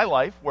point in my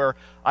life where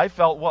I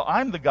felt, well,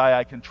 I'm the guy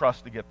I can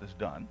trust to get this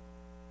done.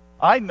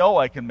 I know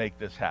I can make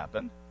this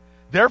happen.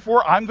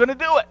 Therefore, I'm going to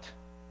do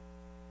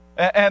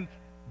it. And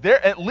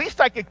there, at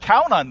least I could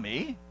count on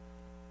me.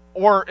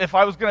 Or if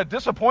I was going to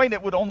disappoint,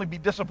 it would only be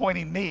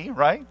disappointing me,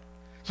 right?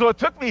 So it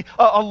took me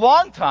a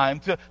long time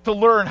to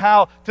learn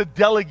how to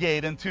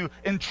delegate and to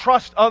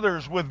entrust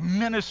others with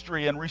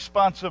ministry and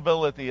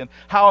responsibility and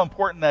how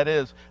important that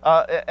is.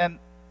 And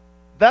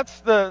that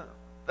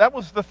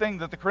was the thing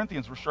that the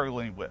Corinthians were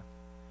struggling with.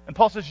 And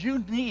Paul says, you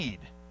need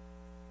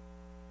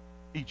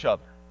each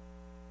other.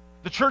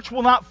 The church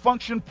will not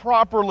function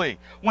properly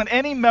when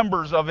any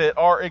members of it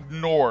are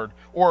ignored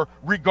or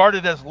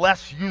regarded as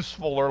less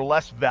useful or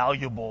less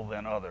valuable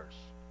than others.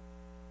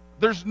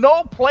 There's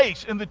no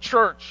place in the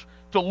church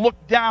to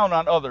look down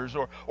on others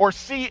or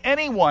see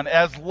anyone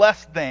as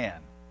less than,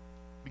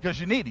 because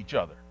you need each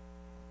other.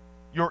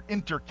 You're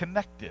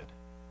interconnected.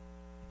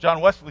 John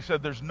Wesley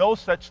said there's no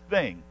such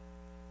thing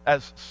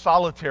as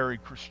solitary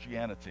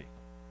Christianity.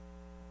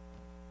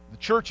 The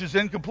church is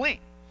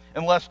incomplete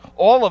unless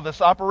all of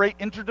us operate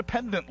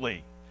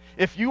interdependently.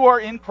 If you are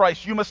in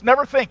Christ, you must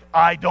never think,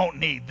 I don't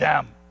need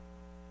them.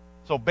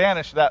 So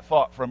banish that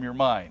thought from your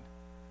mind,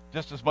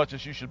 just as much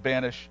as you should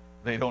banish,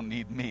 they don't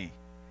need me.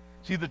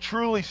 See, the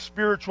truly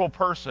spiritual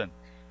person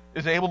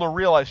is able to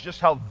realize just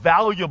how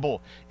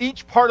valuable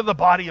each part of the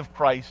body of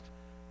Christ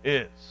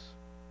is.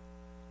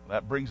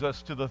 That brings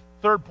us to the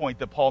third point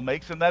that Paul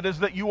makes, and that is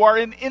that you are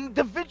an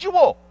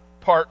individual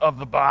part of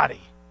the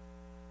body.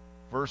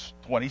 Verse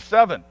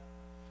 27.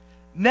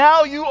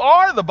 Now you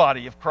are the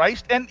body of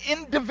Christ and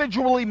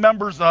individually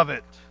members of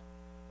it.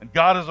 And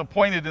God has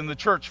appointed in the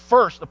church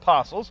first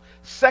apostles,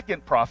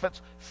 second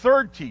prophets,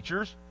 third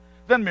teachers,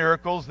 then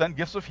miracles, then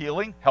gifts of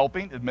healing,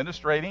 helping,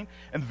 administrating,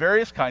 and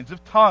various kinds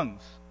of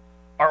tongues.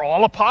 Are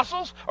all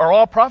apostles? Are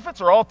all prophets?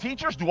 Are all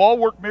teachers? Do all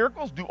work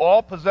miracles? Do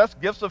all possess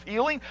gifts of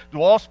healing?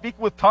 Do all speak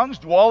with tongues?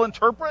 Do all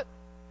interpret?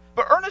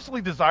 But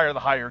earnestly desire the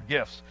higher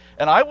gifts,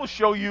 and I will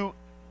show you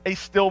a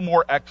still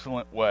more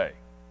excellent way.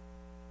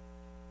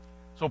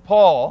 So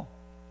Paul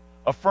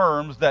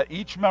affirms that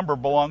each member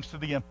belongs to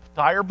the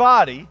entire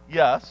body,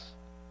 yes,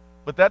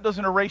 but that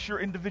doesn't erase your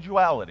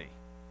individuality.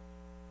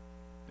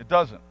 It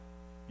doesn't.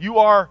 You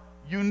are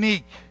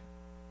unique,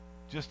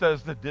 just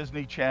as the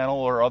Disney Channel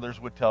or others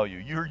would tell you.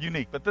 You're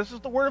unique. But this is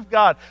the Word of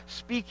God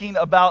speaking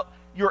about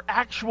your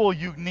actual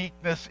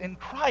uniqueness in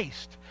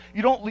Christ.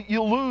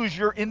 You lose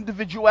your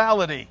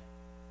individuality.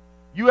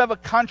 You have a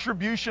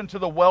contribution to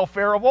the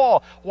welfare of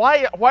all.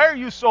 Why are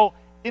you so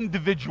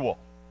individual?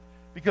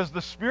 Because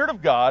the Spirit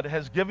of God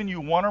has given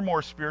you one or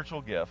more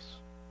spiritual gifts,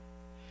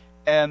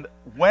 and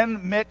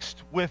when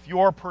mixed with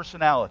your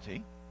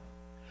personality,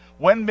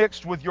 when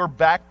mixed with your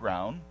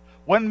background,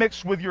 when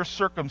mixed with your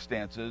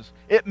circumstances,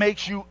 it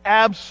makes you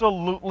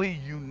absolutely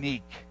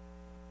unique.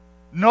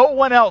 No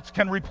one else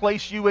can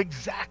replace you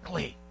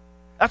exactly.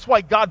 That's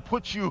why God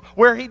puts you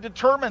where He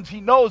determines.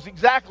 He knows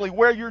exactly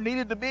where you're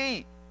needed to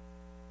be.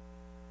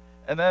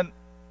 And then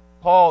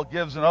Paul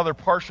gives another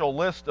partial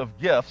list of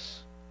gifts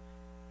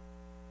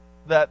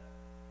that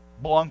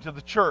belong to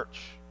the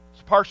church.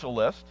 It's a partial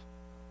list,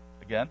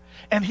 again.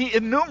 And he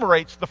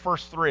enumerates the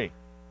first three.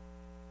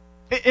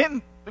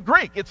 In the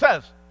Greek, it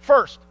says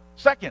first,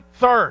 second,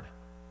 third.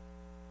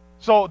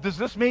 So does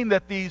this mean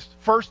that these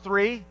first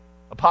three,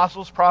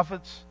 apostles,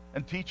 prophets,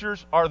 and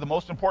teachers, are the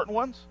most important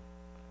ones?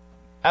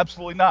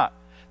 Absolutely not.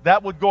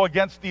 That would go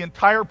against the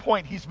entire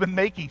point he's been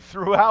making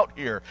throughout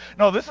here.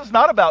 No, this is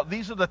not about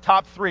these are the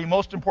top three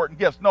most important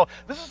gifts. No,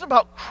 this is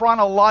about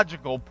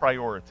chronological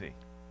priority.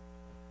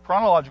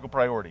 Chronological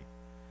priority.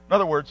 In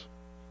other words,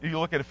 you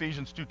look at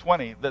Ephesians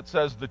 2:20 that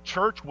says the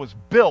church was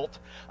built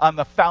on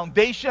the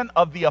foundation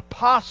of the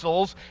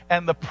apostles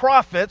and the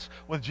prophets,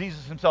 with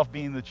Jesus himself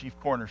being the chief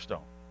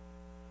cornerstone.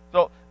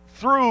 So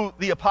through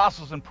the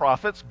apostles and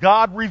prophets,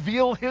 God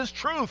revealed his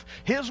truth,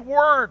 his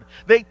word.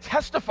 They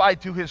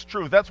testified to his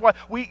truth. That's why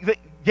they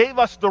gave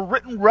us the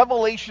written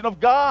revelation of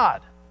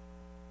God.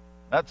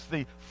 That's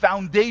the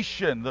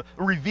foundation, the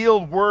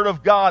revealed word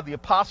of God, the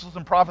apostles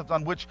and prophets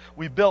on which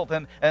we built,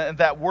 and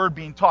that word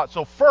being taught.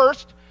 So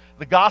first,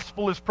 the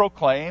gospel is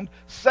proclaimed.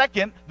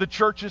 Second, the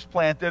church is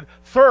planted.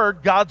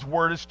 Third, God's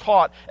word is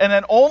taught. And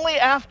then only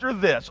after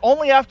this,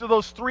 only after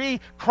those three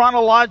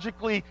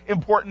chronologically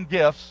important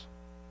gifts,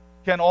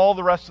 can all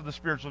the rest of the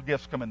spiritual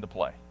gifts come into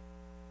play.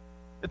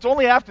 It's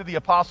only after the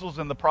apostles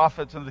and the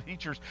prophets and the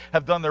teachers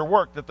have done their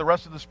work that the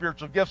rest of the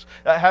spiritual gifts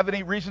have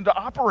any reason to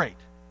operate.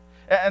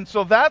 And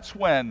so that's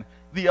when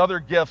the other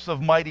gifts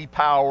of mighty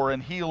power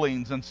and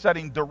healings and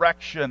setting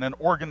direction and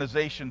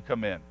organization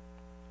come in.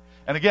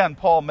 And again,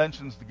 Paul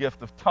mentions the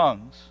gift of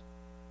tongues,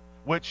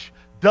 which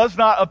does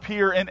not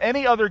appear in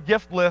any other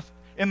gift list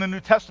in the New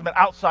Testament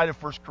outside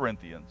of 1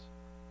 Corinthians.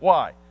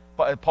 Why?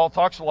 Paul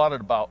talks a lot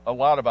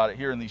about it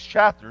here in these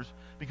chapters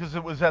because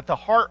it was at the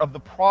heart of the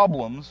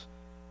problems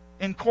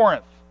in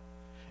Corinth.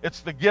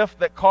 It's the gift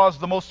that caused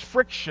the most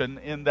friction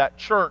in that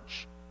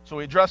church, so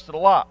he addressed it a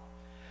lot.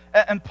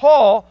 And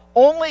Paul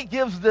only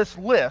gives this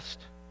list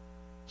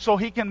so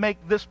he can make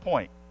this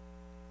point,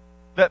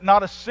 that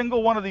not a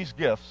single one of these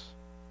gifts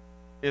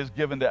is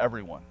given to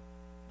everyone.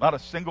 Not a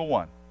single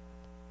one.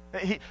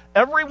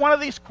 Every one of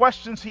these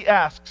questions he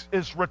asks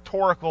is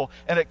rhetorical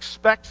and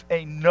expects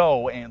a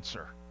no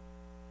answer.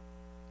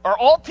 Are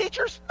all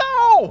teachers?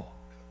 No.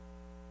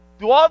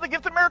 Do all have the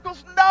gift of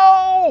miracles?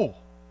 No.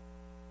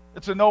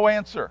 It's a no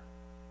answer.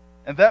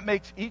 And that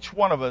makes each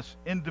one of us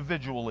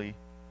individually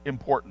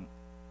important.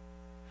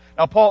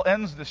 Now, Paul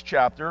ends this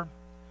chapter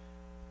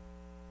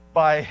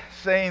by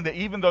saying that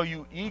even though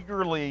you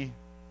eagerly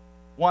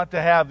want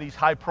to have these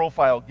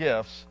high-profile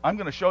gifts, I'm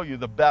going to show you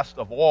the best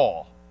of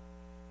all,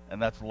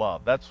 and that's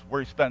love. That's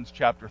where he spends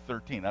chapter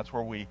 13. That's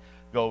where we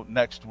go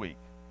next week.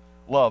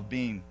 Love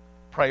being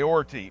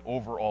priority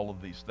over all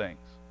of these things.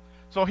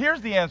 So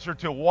here's the answer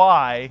to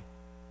why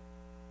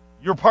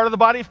you're part of the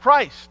body of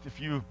Christ if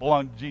you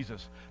belong to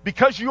Jesus.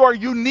 Because you are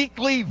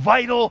uniquely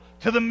vital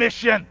to the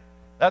mission.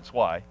 That's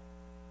why.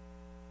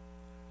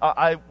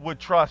 I would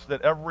trust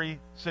that every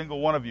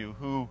single one of you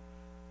who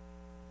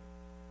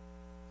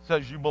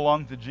says you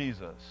belong to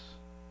Jesus,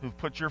 who've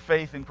put your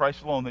faith in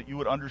Christ alone, that you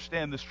would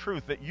understand this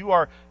truth, that you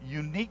are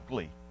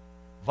uniquely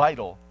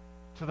vital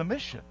to the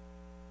mission.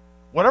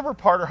 Whatever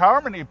part or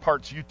however many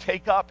parts you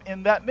take up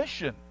in that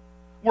mission.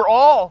 We're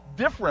all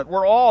different.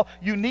 We're all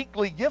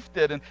uniquely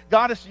gifted, and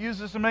God has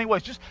used us in many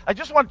ways. I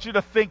just want you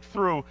to think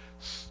through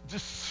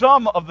just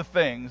some of the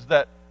things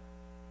that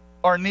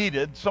are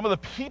needed, some of the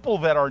people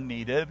that are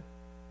needed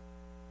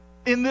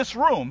in this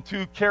room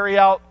to carry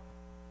out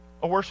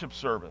a worship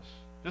service.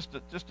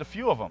 Just a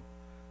few of them.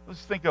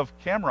 Let's think of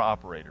camera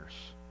operators,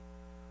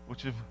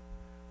 which have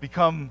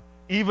become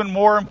even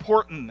more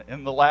important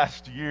in the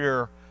last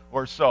year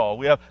or so.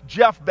 We have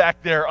Jeff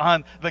back there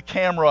on the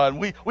camera, and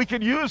we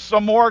could use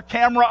some more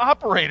camera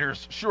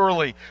operators,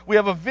 surely. We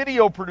have a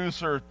video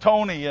producer,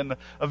 Tony, and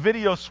a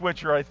video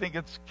switcher. I think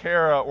it's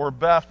Kara or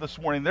Beth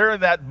this morning. They're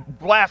in that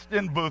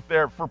glassed-in booth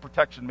there for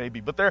protection, maybe,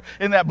 but they're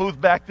in that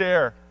booth back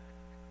there.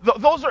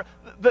 Those are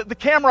the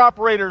camera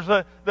operators,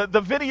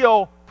 the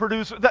video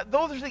produce,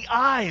 those are the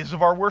eyes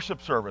of our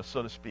worship service,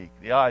 so to speak,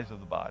 the eyes of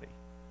the body.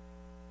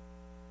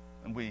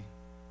 And we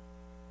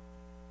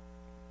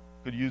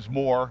could use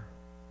more.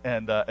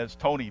 And as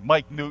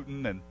Mike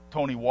Newton and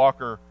Tony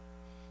Walker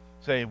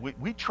say,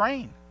 we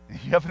train.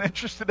 If you have an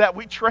interest in that,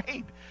 we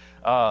train.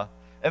 And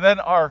then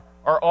our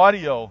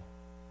audio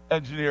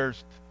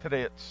engineers,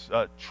 today it's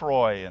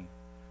Troy,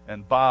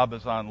 and Bob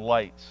is on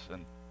lights.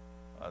 And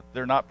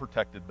they're not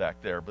protected back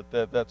there,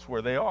 but that's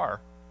where they are.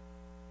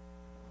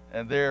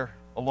 And they're,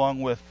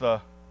 along with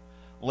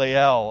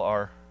Lael,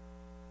 our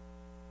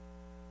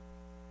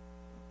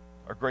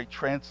great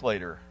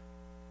translator,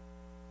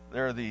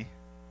 they're the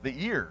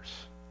ears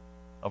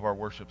of our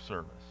worship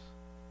service.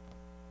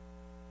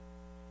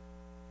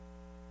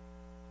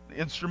 The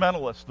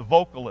instrumentalists, the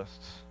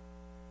vocalists,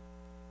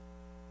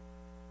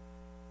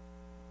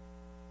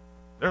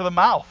 they're the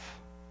mouth,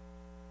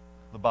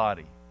 the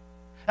body.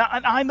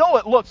 And I know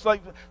it looks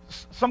like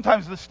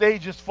sometimes the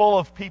stage is full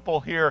of people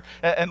here,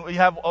 and we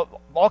have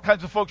all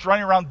kinds of folks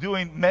running around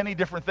doing many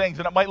different things,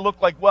 and it might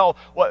look like, well,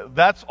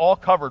 that's all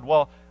covered.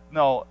 Well,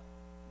 no,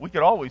 we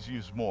could always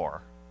use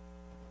more.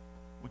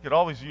 We could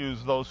always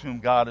use those whom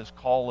God is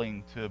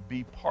calling to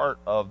be part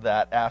of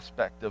that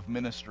aspect of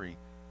ministry.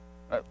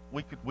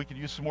 We could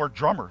use some more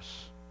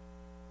drummers,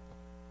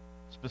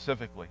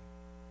 specifically.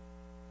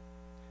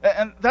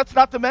 And that's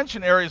not to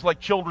mention areas like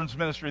children's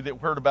ministry that we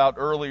heard about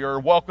earlier,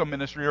 welcome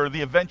ministry, or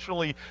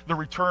eventually the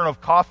return of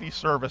coffee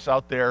service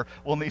out there.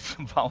 We'll need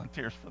some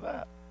volunteers for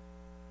that.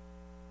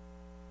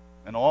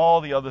 And all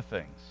the other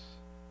things.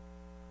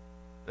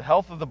 The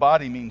health of the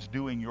body means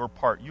doing your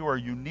part. You are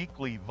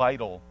uniquely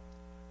vital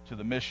to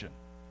the mission.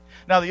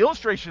 Now, the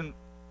illustration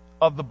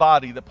of the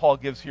body that Paul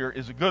gives here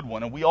is a good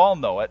one, and we all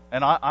know it.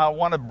 And I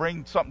want to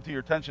bring something to your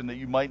attention that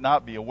you might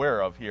not be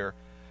aware of here,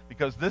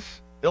 because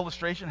this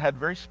illustration had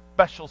very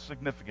special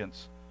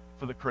significance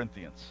for the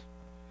Corinthians.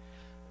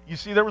 You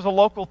see, there was a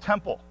local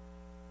temple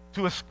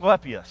to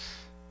Asclepius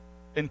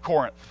in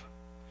Corinth.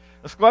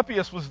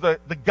 Asclepius was the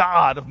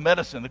god of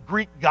medicine, the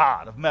Greek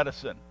god of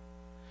medicine.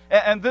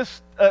 And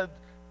this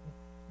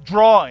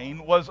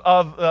drawing was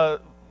of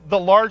the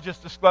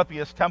largest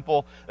Asclepius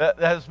temple that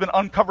has been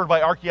uncovered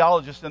by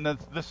archaeologists, and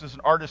this is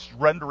an artist's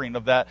rendering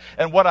of that.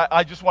 And what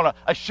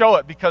I show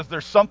it because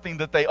there's something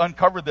that they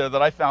uncovered there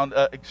that I found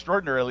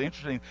extraordinarily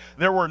interesting.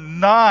 There were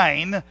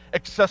 9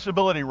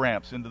 accessibility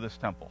ramps into this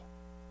temple.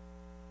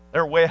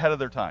 They're way ahead of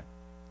their time.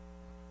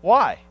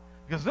 Why?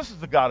 Because this is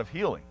the God of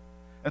healing.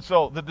 And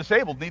so the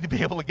disabled need to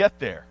be able to get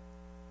there.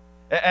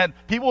 And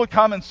people would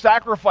come and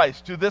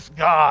sacrifice to this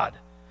God,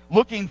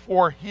 looking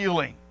for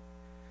healing.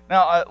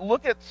 Now,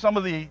 look at some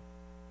of the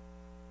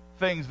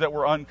things that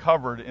were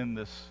uncovered in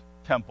this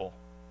temple.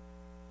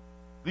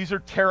 These are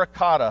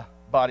terracotta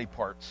body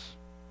parts.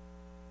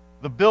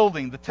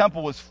 The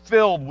temple was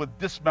filled with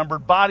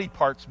dismembered body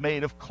parts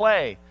made of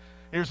clay.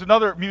 Here's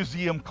another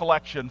museum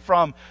collection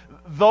from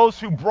those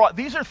who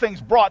these are things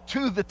brought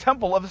to the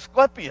temple of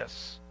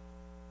Asclepius.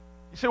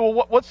 You say,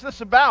 well, what's this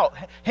about?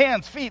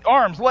 Hands, feet,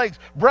 arms, legs,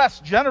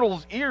 breasts,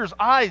 genitals, ears,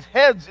 eyes,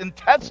 heads,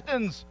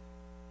 intestines.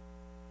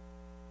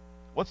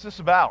 What's this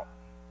about?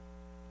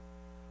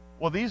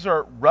 Well, these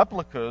are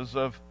replicas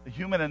of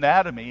human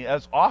anatomy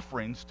as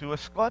offerings to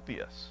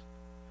Asclepius.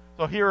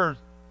 So here's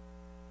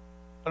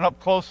an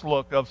up-close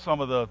look of some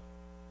of the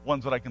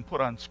ones that I can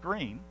put on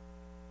screen.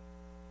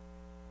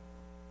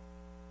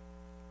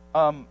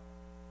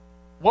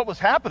 What was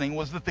happening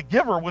was that the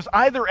giver was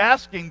either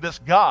asking this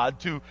God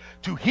to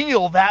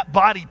heal that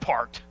body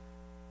part,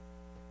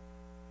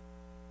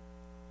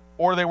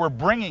 or they were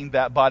bringing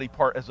that body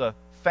part as a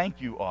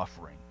thank you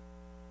offering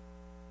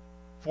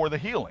for the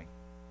healing.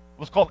 It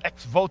was called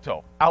ex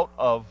voto, out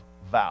of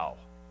vow,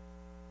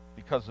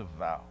 because of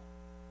vow.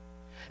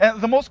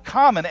 And the most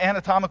common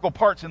anatomical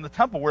parts in the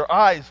temple were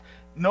eyes,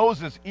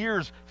 noses,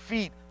 ears,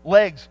 feet,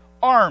 legs,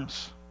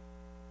 arms.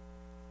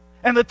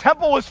 And the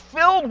temple was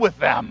filled with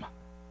them.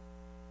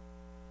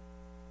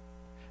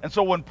 And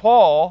so when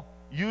Paul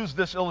used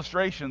this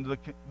illustration,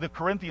 the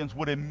Corinthians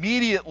would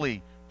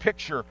immediately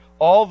picture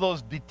all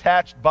those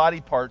detached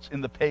body parts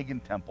in the pagan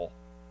temple.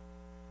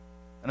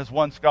 And as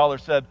one scholar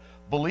said,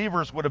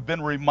 believers would have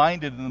been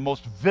reminded in the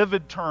most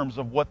vivid terms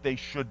of what they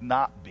should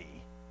not be: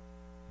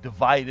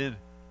 divided,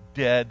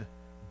 dead,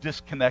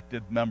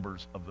 disconnected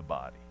members of the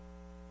body.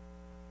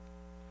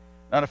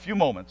 Now, in a few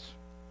moments,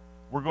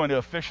 we're going to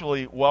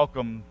officially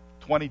welcome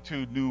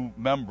 22 new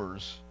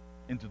members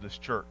into this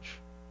church.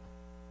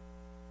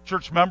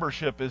 Church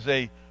membership is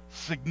a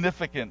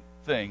significant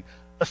thing,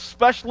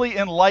 especially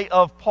in light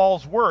of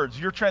Paul's words.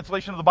 Your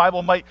translation of the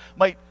Bible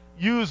might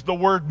use the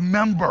word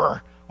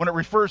member when it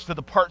refers to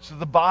the parts of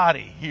the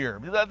body here.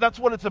 That's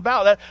what it's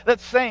about.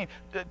 That's saying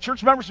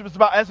church membership is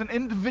about, as an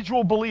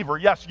individual believer,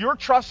 yes, your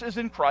trust is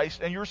in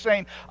Christ, and you're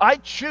saying, I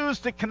choose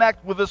to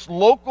connect with this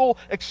local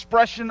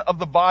expression of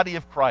the body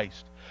of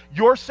Christ.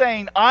 You're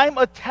saying, I'm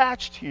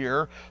attached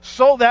here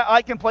so that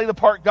I can play the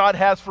part God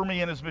has for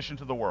me in his mission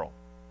to the world.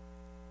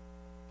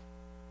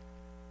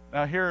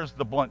 Now, here's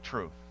the blunt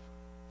truth.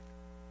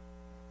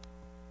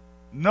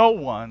 No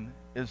one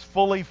is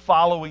fully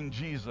following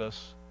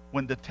Jesus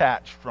when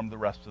detached from the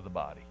rest of the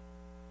body.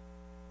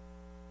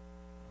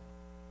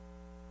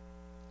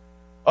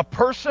 A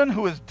person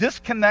who is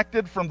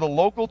disconnected from the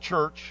local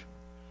church,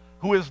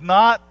 who is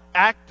not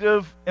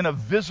active in a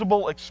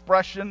visible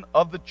expression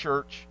of the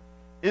church,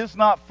 is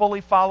not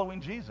fully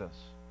following Jesus.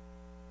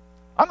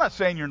 I'm not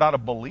saying you're not a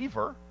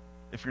believer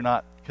if you're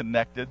not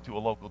connected to a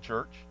local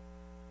church.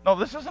 No,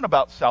 this isn't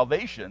about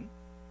salvation.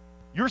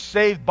 You're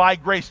saved by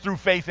grace through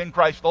faith in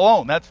Christ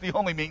alone. That's the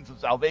only means of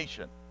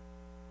salvation.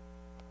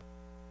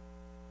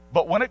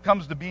 But when it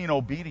comes to being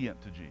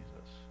obedient to Jesus,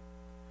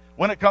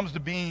 when it comes to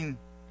being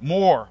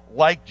more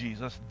like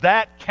Jesus,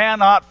 that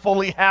cannot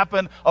fully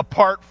happen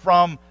apart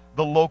from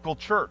the local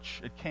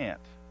church. It can't.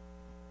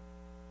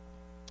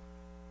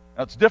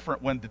 Now, it's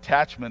different when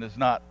detachment is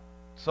not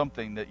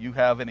something that you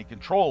have any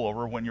control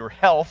over, when your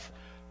health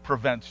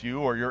prevents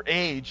you or your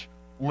age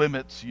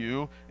limits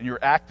you and your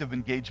active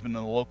engagement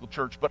in the local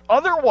church. But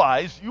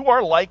otherwise, you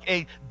are like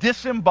a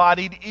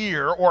disembodied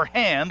ear or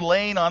hand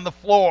laying on the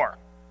floor,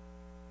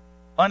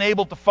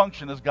 unable to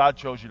function as God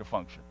chose you to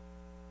function.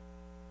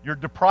 You're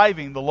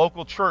depriving the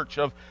local church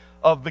of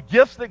the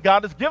gifts that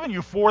God has given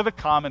you for the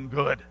common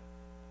good.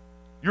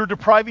 You're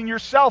depriving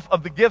yourself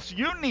of the gifts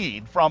you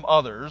need from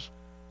others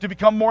to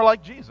become more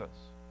like Jesus.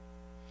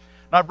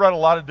 And I've read a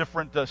lot of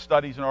different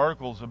studies and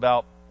articles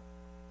about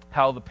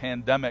how the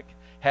pandemic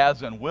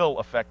has and will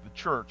affect the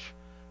church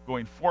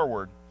going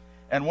forward.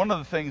 And one of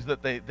the things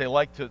that they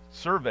like to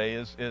survey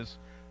is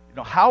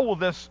how will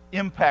this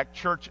impact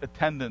church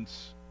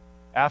attendance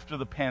after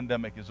the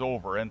pandemic is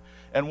over? And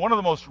one of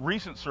the most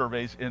recent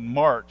surveys in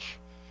March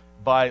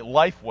by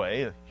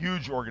Lifeway, a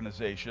huge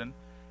organization,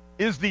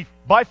 is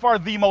by far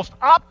the most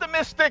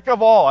optimistic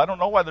of all. I don't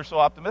know why they're so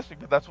optimistic,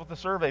 but that's what the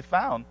survey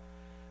found.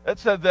 It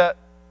said that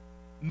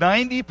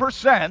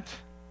 90%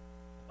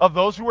 of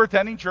those who were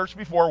attending church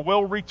before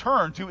will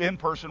return to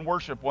in-person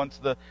worship once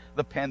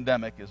the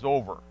pandemic is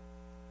over.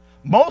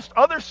 Most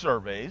other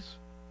surveys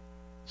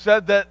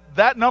said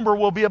that number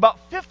will be about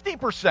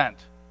 50%.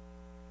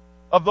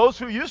 Of those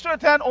who used to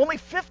attend, only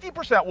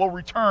 50% will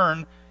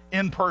return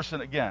in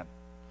person again.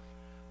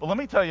 But let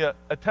me tell you,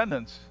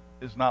 attendance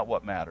is not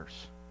what matters.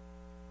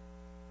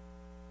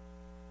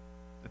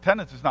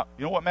 Attendance is not,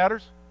 you know what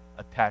matters?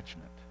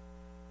 Attachment.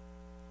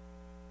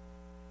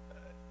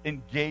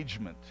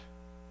 Engagement.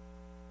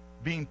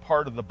 Being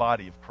part of the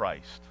body of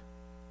Christ.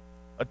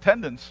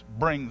 Attendance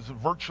brings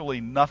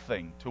virtually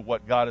nothing to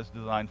what God has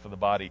designed for the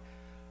body,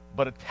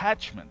 but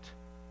attachment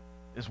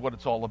is what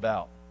it's all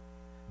about.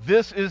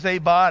 This is a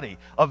body,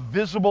 a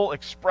visible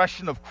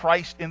expression of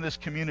Christ in this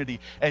community,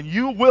 and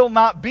you will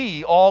not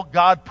be all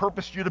God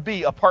purposed you to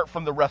be apart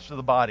from the rest of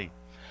the body.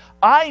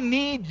 I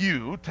need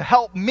you to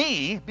help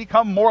me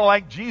become more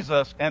like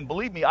Jesus, and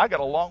believe me, I got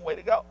a long way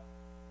to go.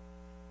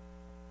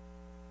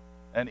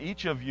 And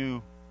each of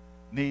you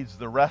needs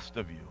the rest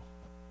of you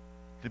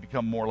to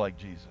become more like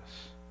Jesus.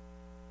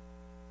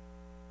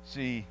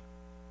 See,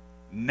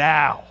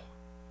 now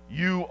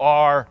you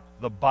are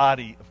the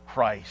body of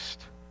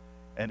Christ,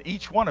 and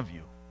each one of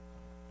you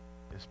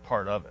is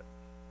part of it.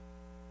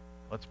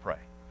 Let's pray.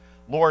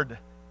 Lord,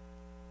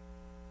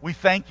 we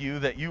thank you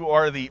that you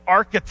are the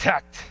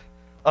architect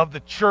of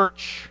the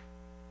church,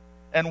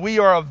 and we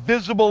are a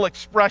visible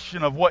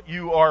expression of what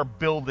you are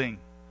building.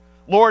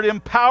 Lord,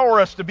 empower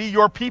us to be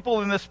your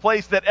people in this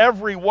place, that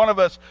every one of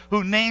us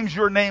who names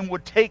your name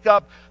would take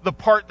up the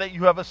part that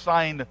you have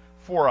assigned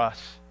for us,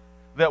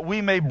 that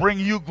we may bring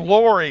you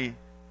glory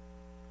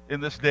in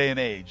this day and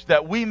age,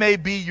 that we may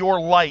be your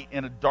light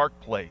in a dark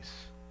place.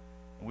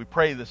 And we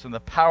pray this in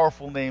the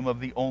powerful name of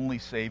the only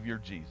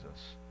Savior,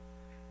 Jesus.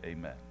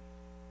 Amen.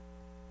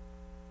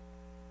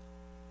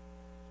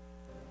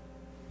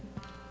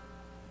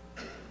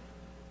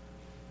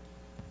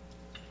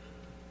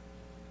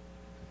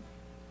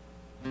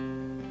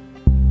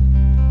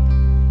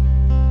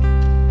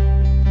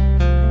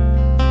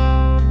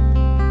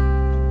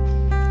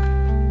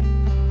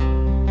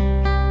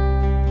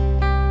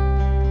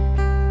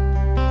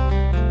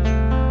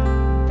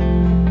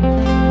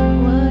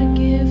 What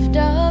gift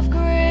of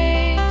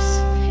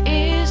grace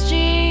is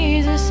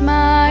Jesus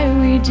my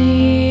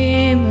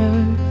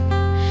Redeemer?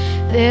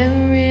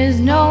 There is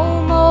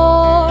no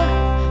more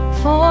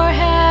for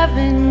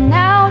heaven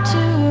now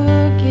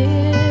to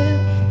give.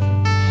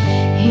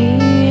 He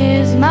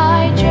is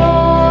my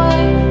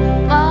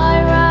joy,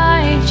 my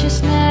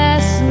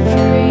righteousness and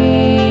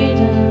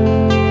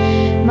freedom,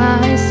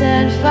 my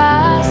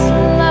steadfast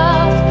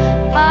love,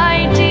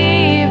 my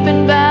deep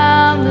and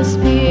boundless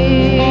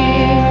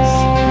peace.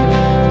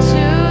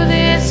 To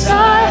this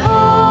I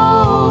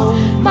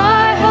hold,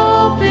 my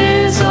hope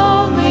is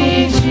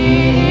only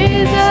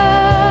Jesus.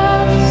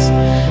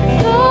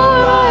 The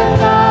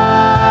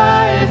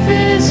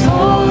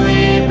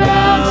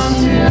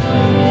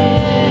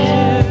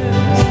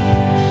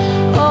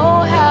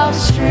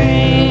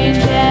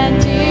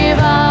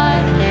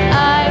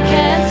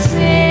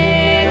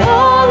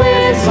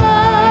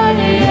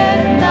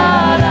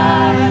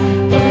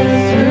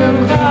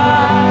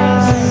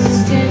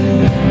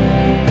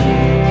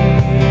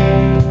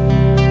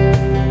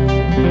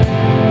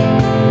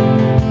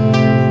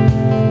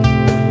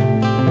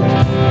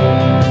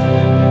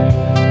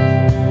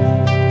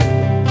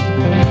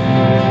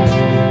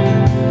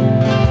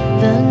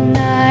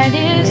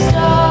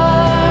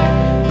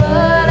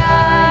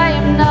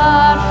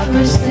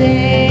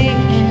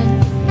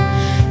forsaken.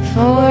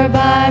 For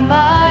by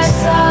my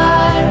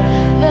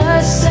side,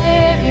 the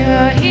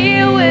Savior,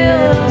 He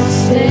will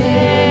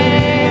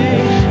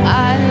stay.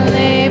 I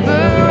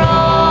labor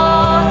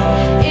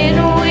on in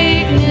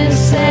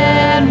weakness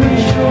and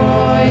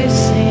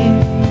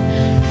rejoicing,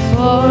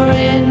 for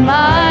in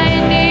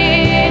my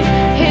need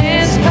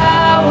His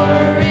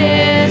power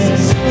is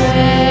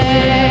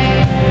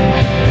displayed.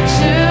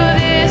 To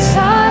this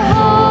I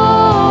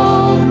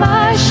hold,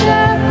 my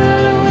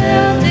shepherd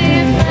will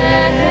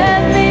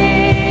defend me.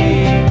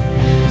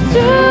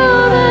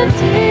 Through the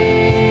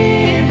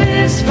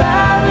deepest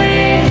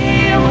valley He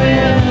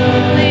will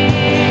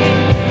lead.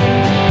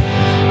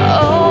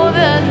 Oh,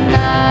 the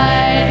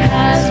night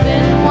has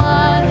been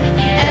won,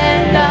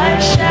 and I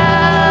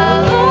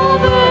shall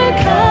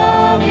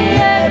overcome,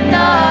 yet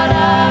not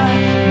I,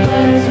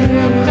 but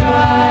through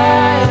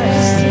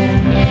Christ in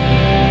me.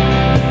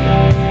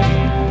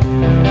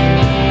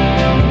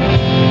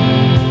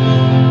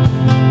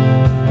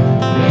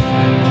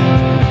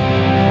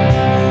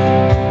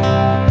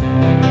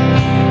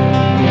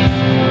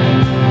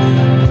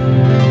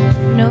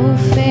 No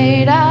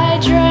fate I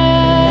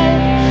dread,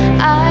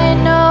 I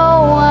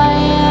know I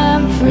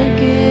am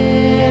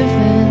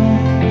forgiven.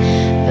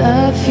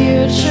 The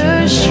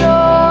future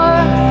sure,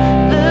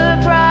 the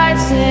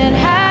price it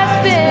has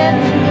been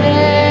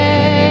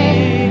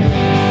paid.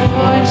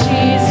 For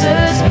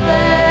Jesus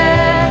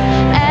bled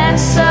and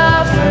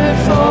suffered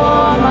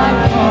for my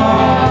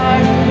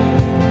pardon,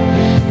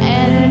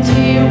 and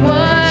He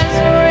was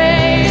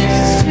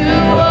raised to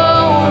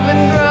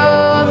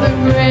overthrow the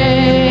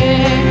grave.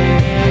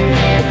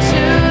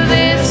 To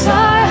this I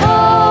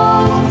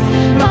hold,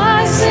 my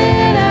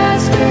sin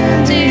has been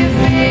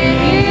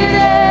defeated.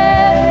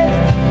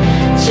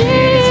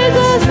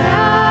 Jesus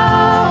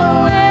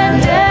now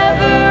and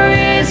ever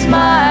is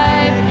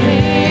my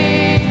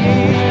plea.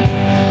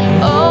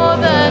 Oh,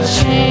 the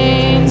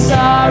chains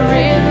are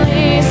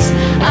released,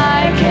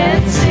 I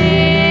can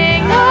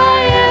sing, I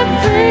am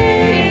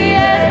free,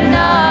 yet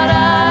not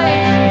I,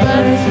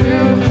 but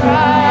through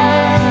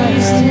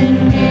Christ in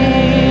me.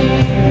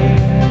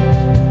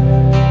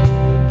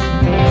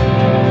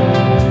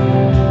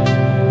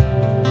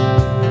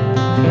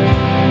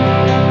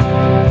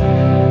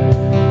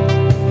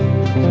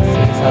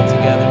 Sing us out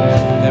together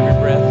with every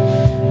breath.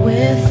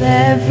 With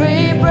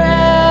every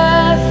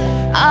breath,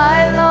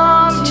 I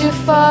long to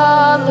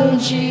follow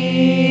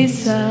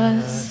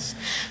Jesus,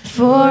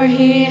 for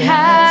He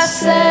has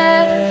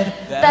said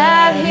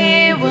that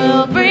He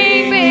will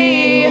bring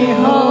me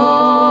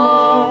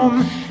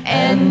home,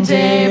 and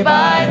day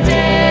by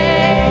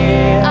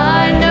day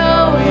I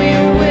know He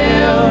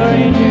will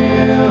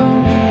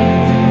renew me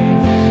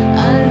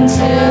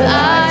until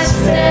I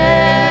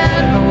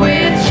stand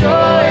with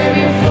joy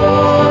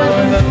before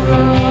the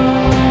throne.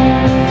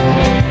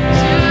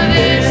 To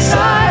this I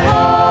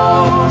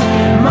hold,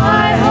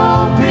 my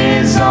hope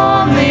is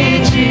only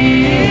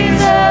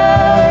Jesus.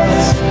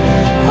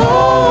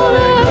 All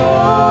the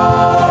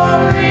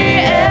glory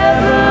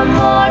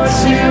evermore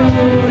to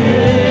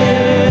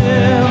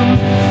Him.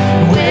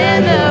 When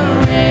the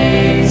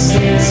race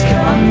is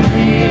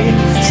complete,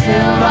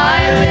 till my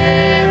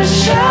lips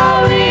shall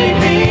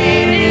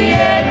repeat,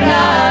 yet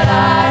not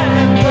I,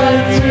 but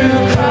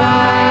through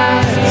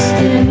Christ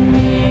in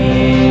me.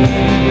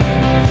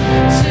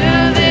 To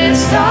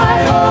this I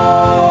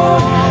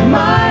hold,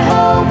 my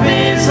hope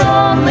is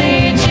only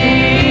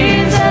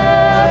Jesus.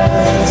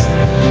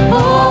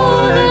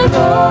 All the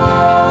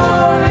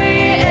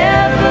glory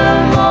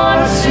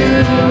evermore to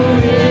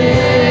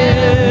Him.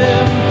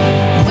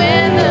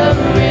 When the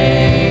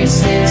race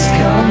is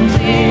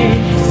complete,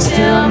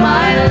 till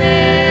my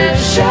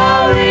lips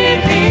shall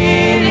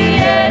repeat,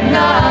 yet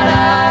not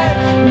I,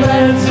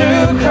 but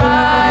through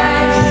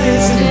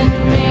Christ in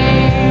me.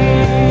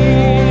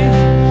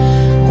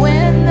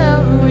 When the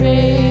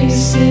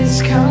race is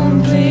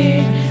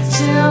complete,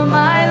 till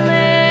my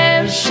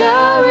lips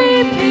shall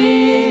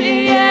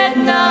repeat, yet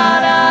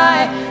not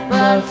I,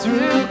 but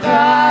through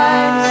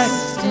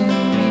Christ in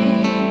me.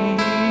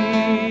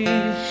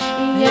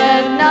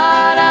 Yet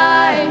not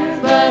I,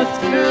 but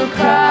through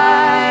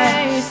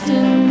Christ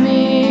in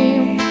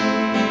me.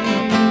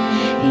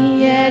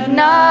 Yet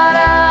not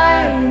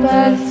I,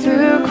 but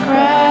through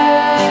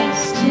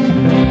Christ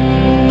in me.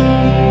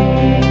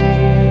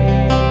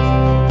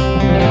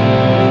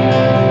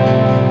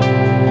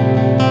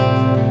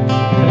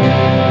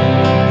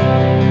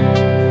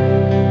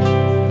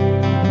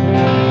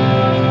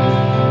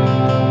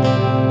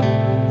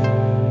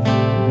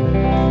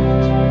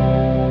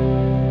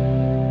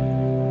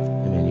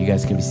 Amen. You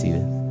guys can be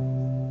seated.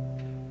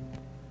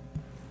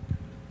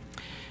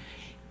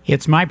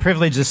 It's my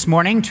privilege this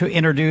morning to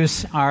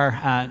introduce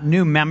our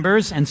new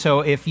members. And so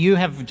if you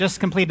have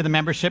just completed the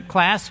membership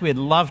class, we'd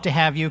love to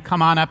have you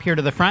come on up here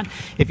to the front.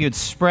 If you'd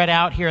spread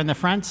out here in the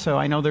front. So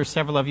I know there's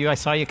several of you. I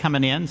saw you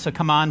coming in. So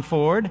come on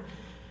forward.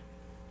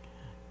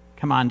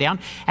 Come on down.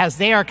 As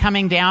they are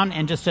coming down,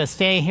 and just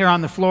stay here on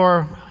the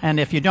floor. And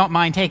if you don't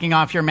mind taking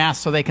off your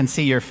mask so they can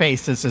see your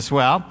faces as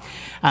well.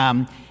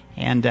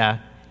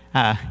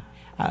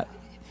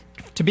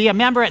 To be a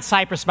member at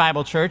Cypress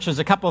Bible Church, there's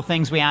a couple of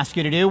things we ask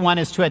you to do. One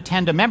is to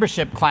attend a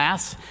membership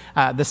class.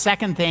 The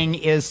second thing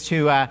is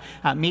to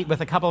meet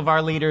with a couple of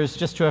our leaders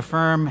just to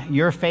affirm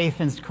your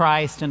faith in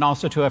Christ and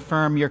also to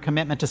affirm your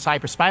commitment to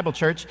Cypress Bible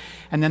Church.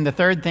 And then the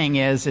third thing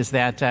is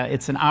that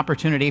it's an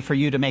opportunity for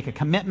you to make a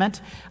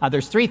commitment.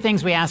 There's three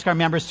things we ask our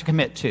members to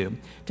commit to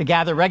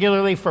gather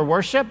regularly for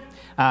worship.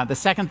 The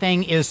second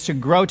thing is to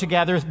grow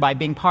together by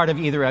being part of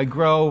either a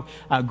grow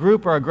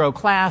group or a grow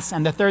class.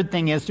 And the third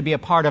thing is to be a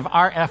part of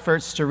our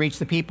efforts to reach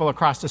the people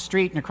across the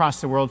street and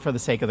across the world for the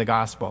sake of the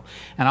gospel.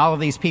 And all of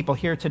these people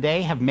here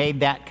today have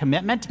made that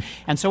commitment.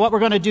 And so what we're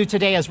going to do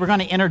today is we're going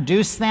to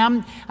introduce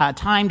them.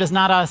 Time does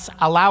not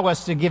allow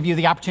us to give you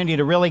the opportunity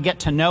to really get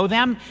to know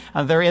them.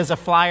 There is a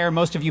flyer.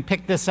 Most of you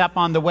picked this up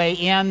on the way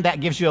in. That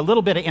gives you a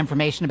little bit of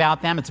information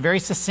about them. It's very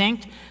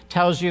succinct,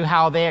 tells you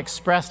how they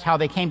expressed how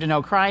they came to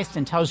know Christ,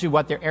 and tells you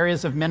what their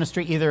areas of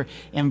ministry, either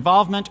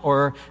involvement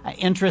or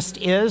interest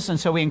is. And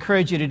so we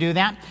encourage you to do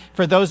that.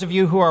 For those of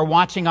you who are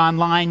watching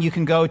online, you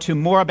can go to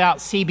More About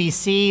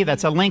CBC.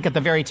 That's a link at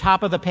the very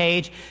top of the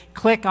page.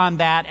 Click on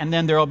that, and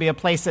then there will be a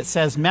place that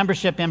says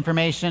membership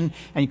information,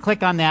 and you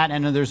click on that,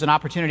 and there's an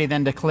opportunity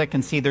then to click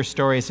and see their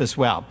stories as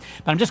well.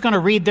 But I'm just going to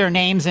read their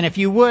names, and if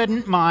you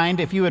wouldn't mind,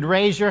 if you would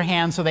raise your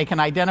hand so they can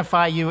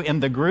identify you in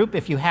the group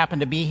if you happen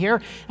to be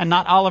here. And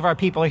not all of our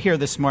people are here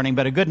this morning,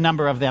 but a good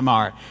number of them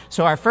are.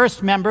 So our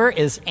first member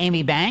is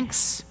Amy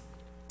Banks.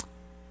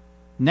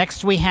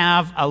 Next we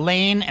have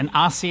Elaine and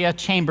Asia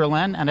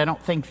Chamberlain, and I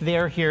don't think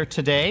they're here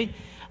today.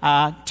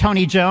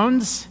 Tony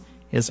Jones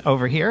is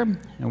over here,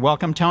 and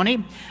welcome,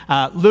 Tony.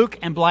 Luke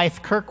and Blythe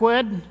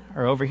Kirkwood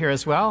are over here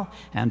as well,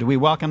 and we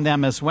welcome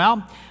them as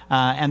well.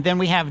 And then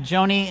we have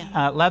Joni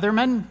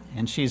Leatherman,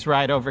 and she's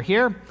right over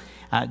here.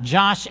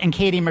 Josh and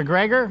Katie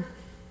McGregor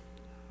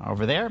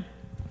over there.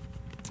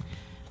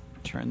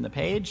 Turn the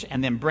page.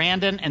 And then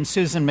Brandon and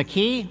Susan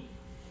McKee.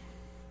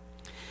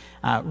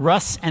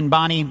 Russ and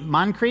Bonnie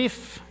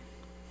Moncrief.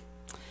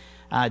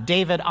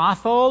 David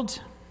Othold.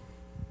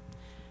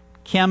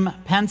 Kim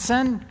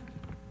Penson.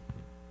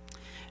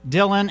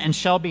 Dylan and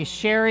Shelby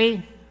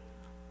Sherry.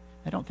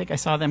 I don't think I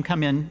saw them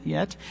come in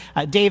yet.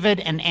 David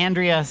and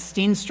Andrea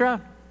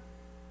Steenstra.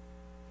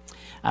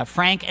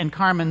 Frank and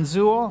Carmen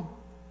Zuhl.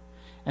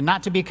 And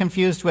not to be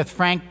confused with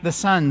Frank the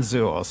son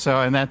Zuhl.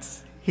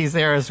 He's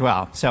there as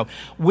well. So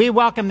we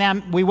welcome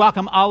them. We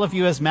welcome all of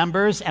you as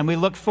members, and we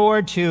look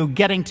forward to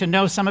getting to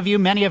know some of you.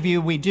 Many of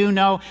you we do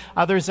know,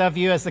 others of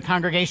you as the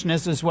congregation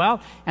is as well.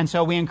 And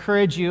so we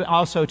encourage you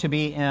also to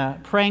be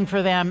praying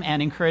for them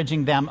and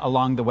encouraging them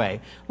along the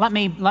way. Let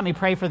me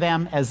pray for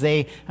them as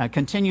they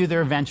continue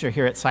their venture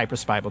here at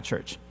Cypress Bible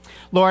Church.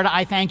 Lord,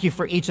 I thank you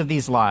for each of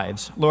these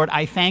lives. Lord,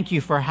 I thank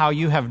you for how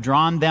you have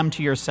drawn them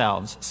to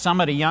yourselves,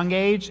 some at a young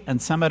age and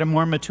some at a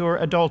more mature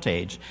adult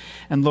age.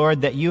 And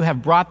Lord, that you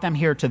have brought them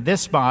here to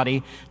this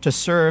body to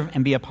serve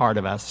and be a part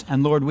of us.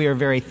 And Lord, we are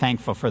very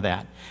thankful for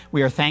that.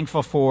 We are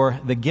thankful for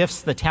the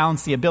gifts, the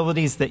talents, the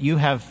abilities that you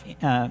have,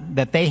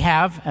 that they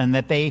have, and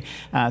that they,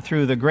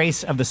 through the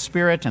grace of the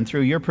Spirit and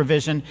through your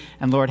provision,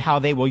 and Lord, how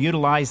they will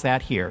utilize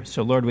that here.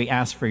 So Lord, we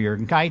ask for your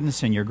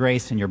guidance and your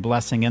grace and your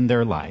blessing in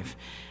their life.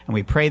 And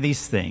we pray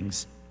these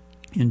things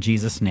in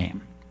Jesus'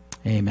 name.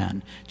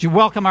 Amen. Do you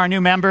welcome our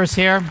new members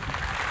here?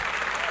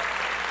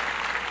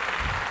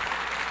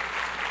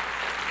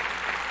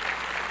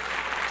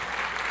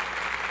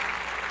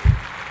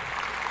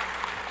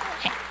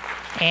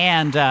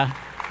 And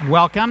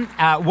welcome.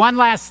 One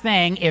last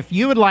thing, if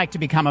you would like to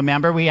become a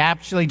member, we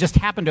actually just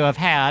happen to have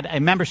had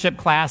a membership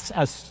class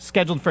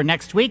scheduled for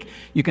next week.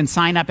 You can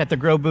sign up at the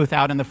Grow booth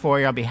out in the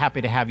foyer. I'll be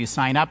happy to have you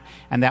sign up,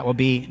 and that will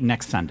be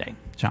next Sunday.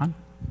 John?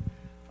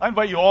 I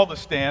invite you all to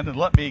stand and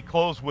let me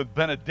close with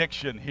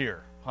benediction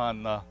here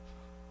on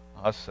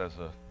us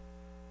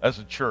as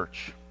a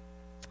church.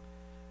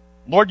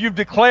 Lord, you've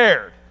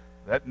declared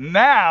that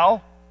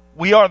now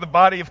we are the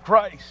body of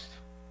Christ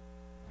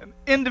and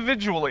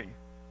individually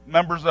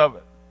members of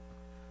it.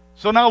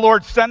 So now,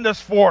 Lord, send us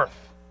forth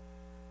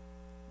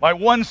by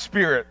one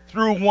Spirit,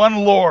 through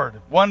one Lord,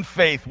 one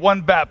faith,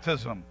 one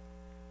baptism,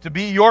 to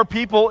be your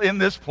people in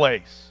this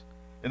place.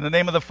 In the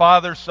name of the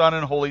Father, Son,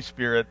 and Holy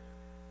Spirit,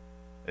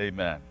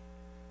 amen.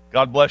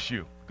 God bless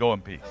you. Go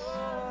in peace.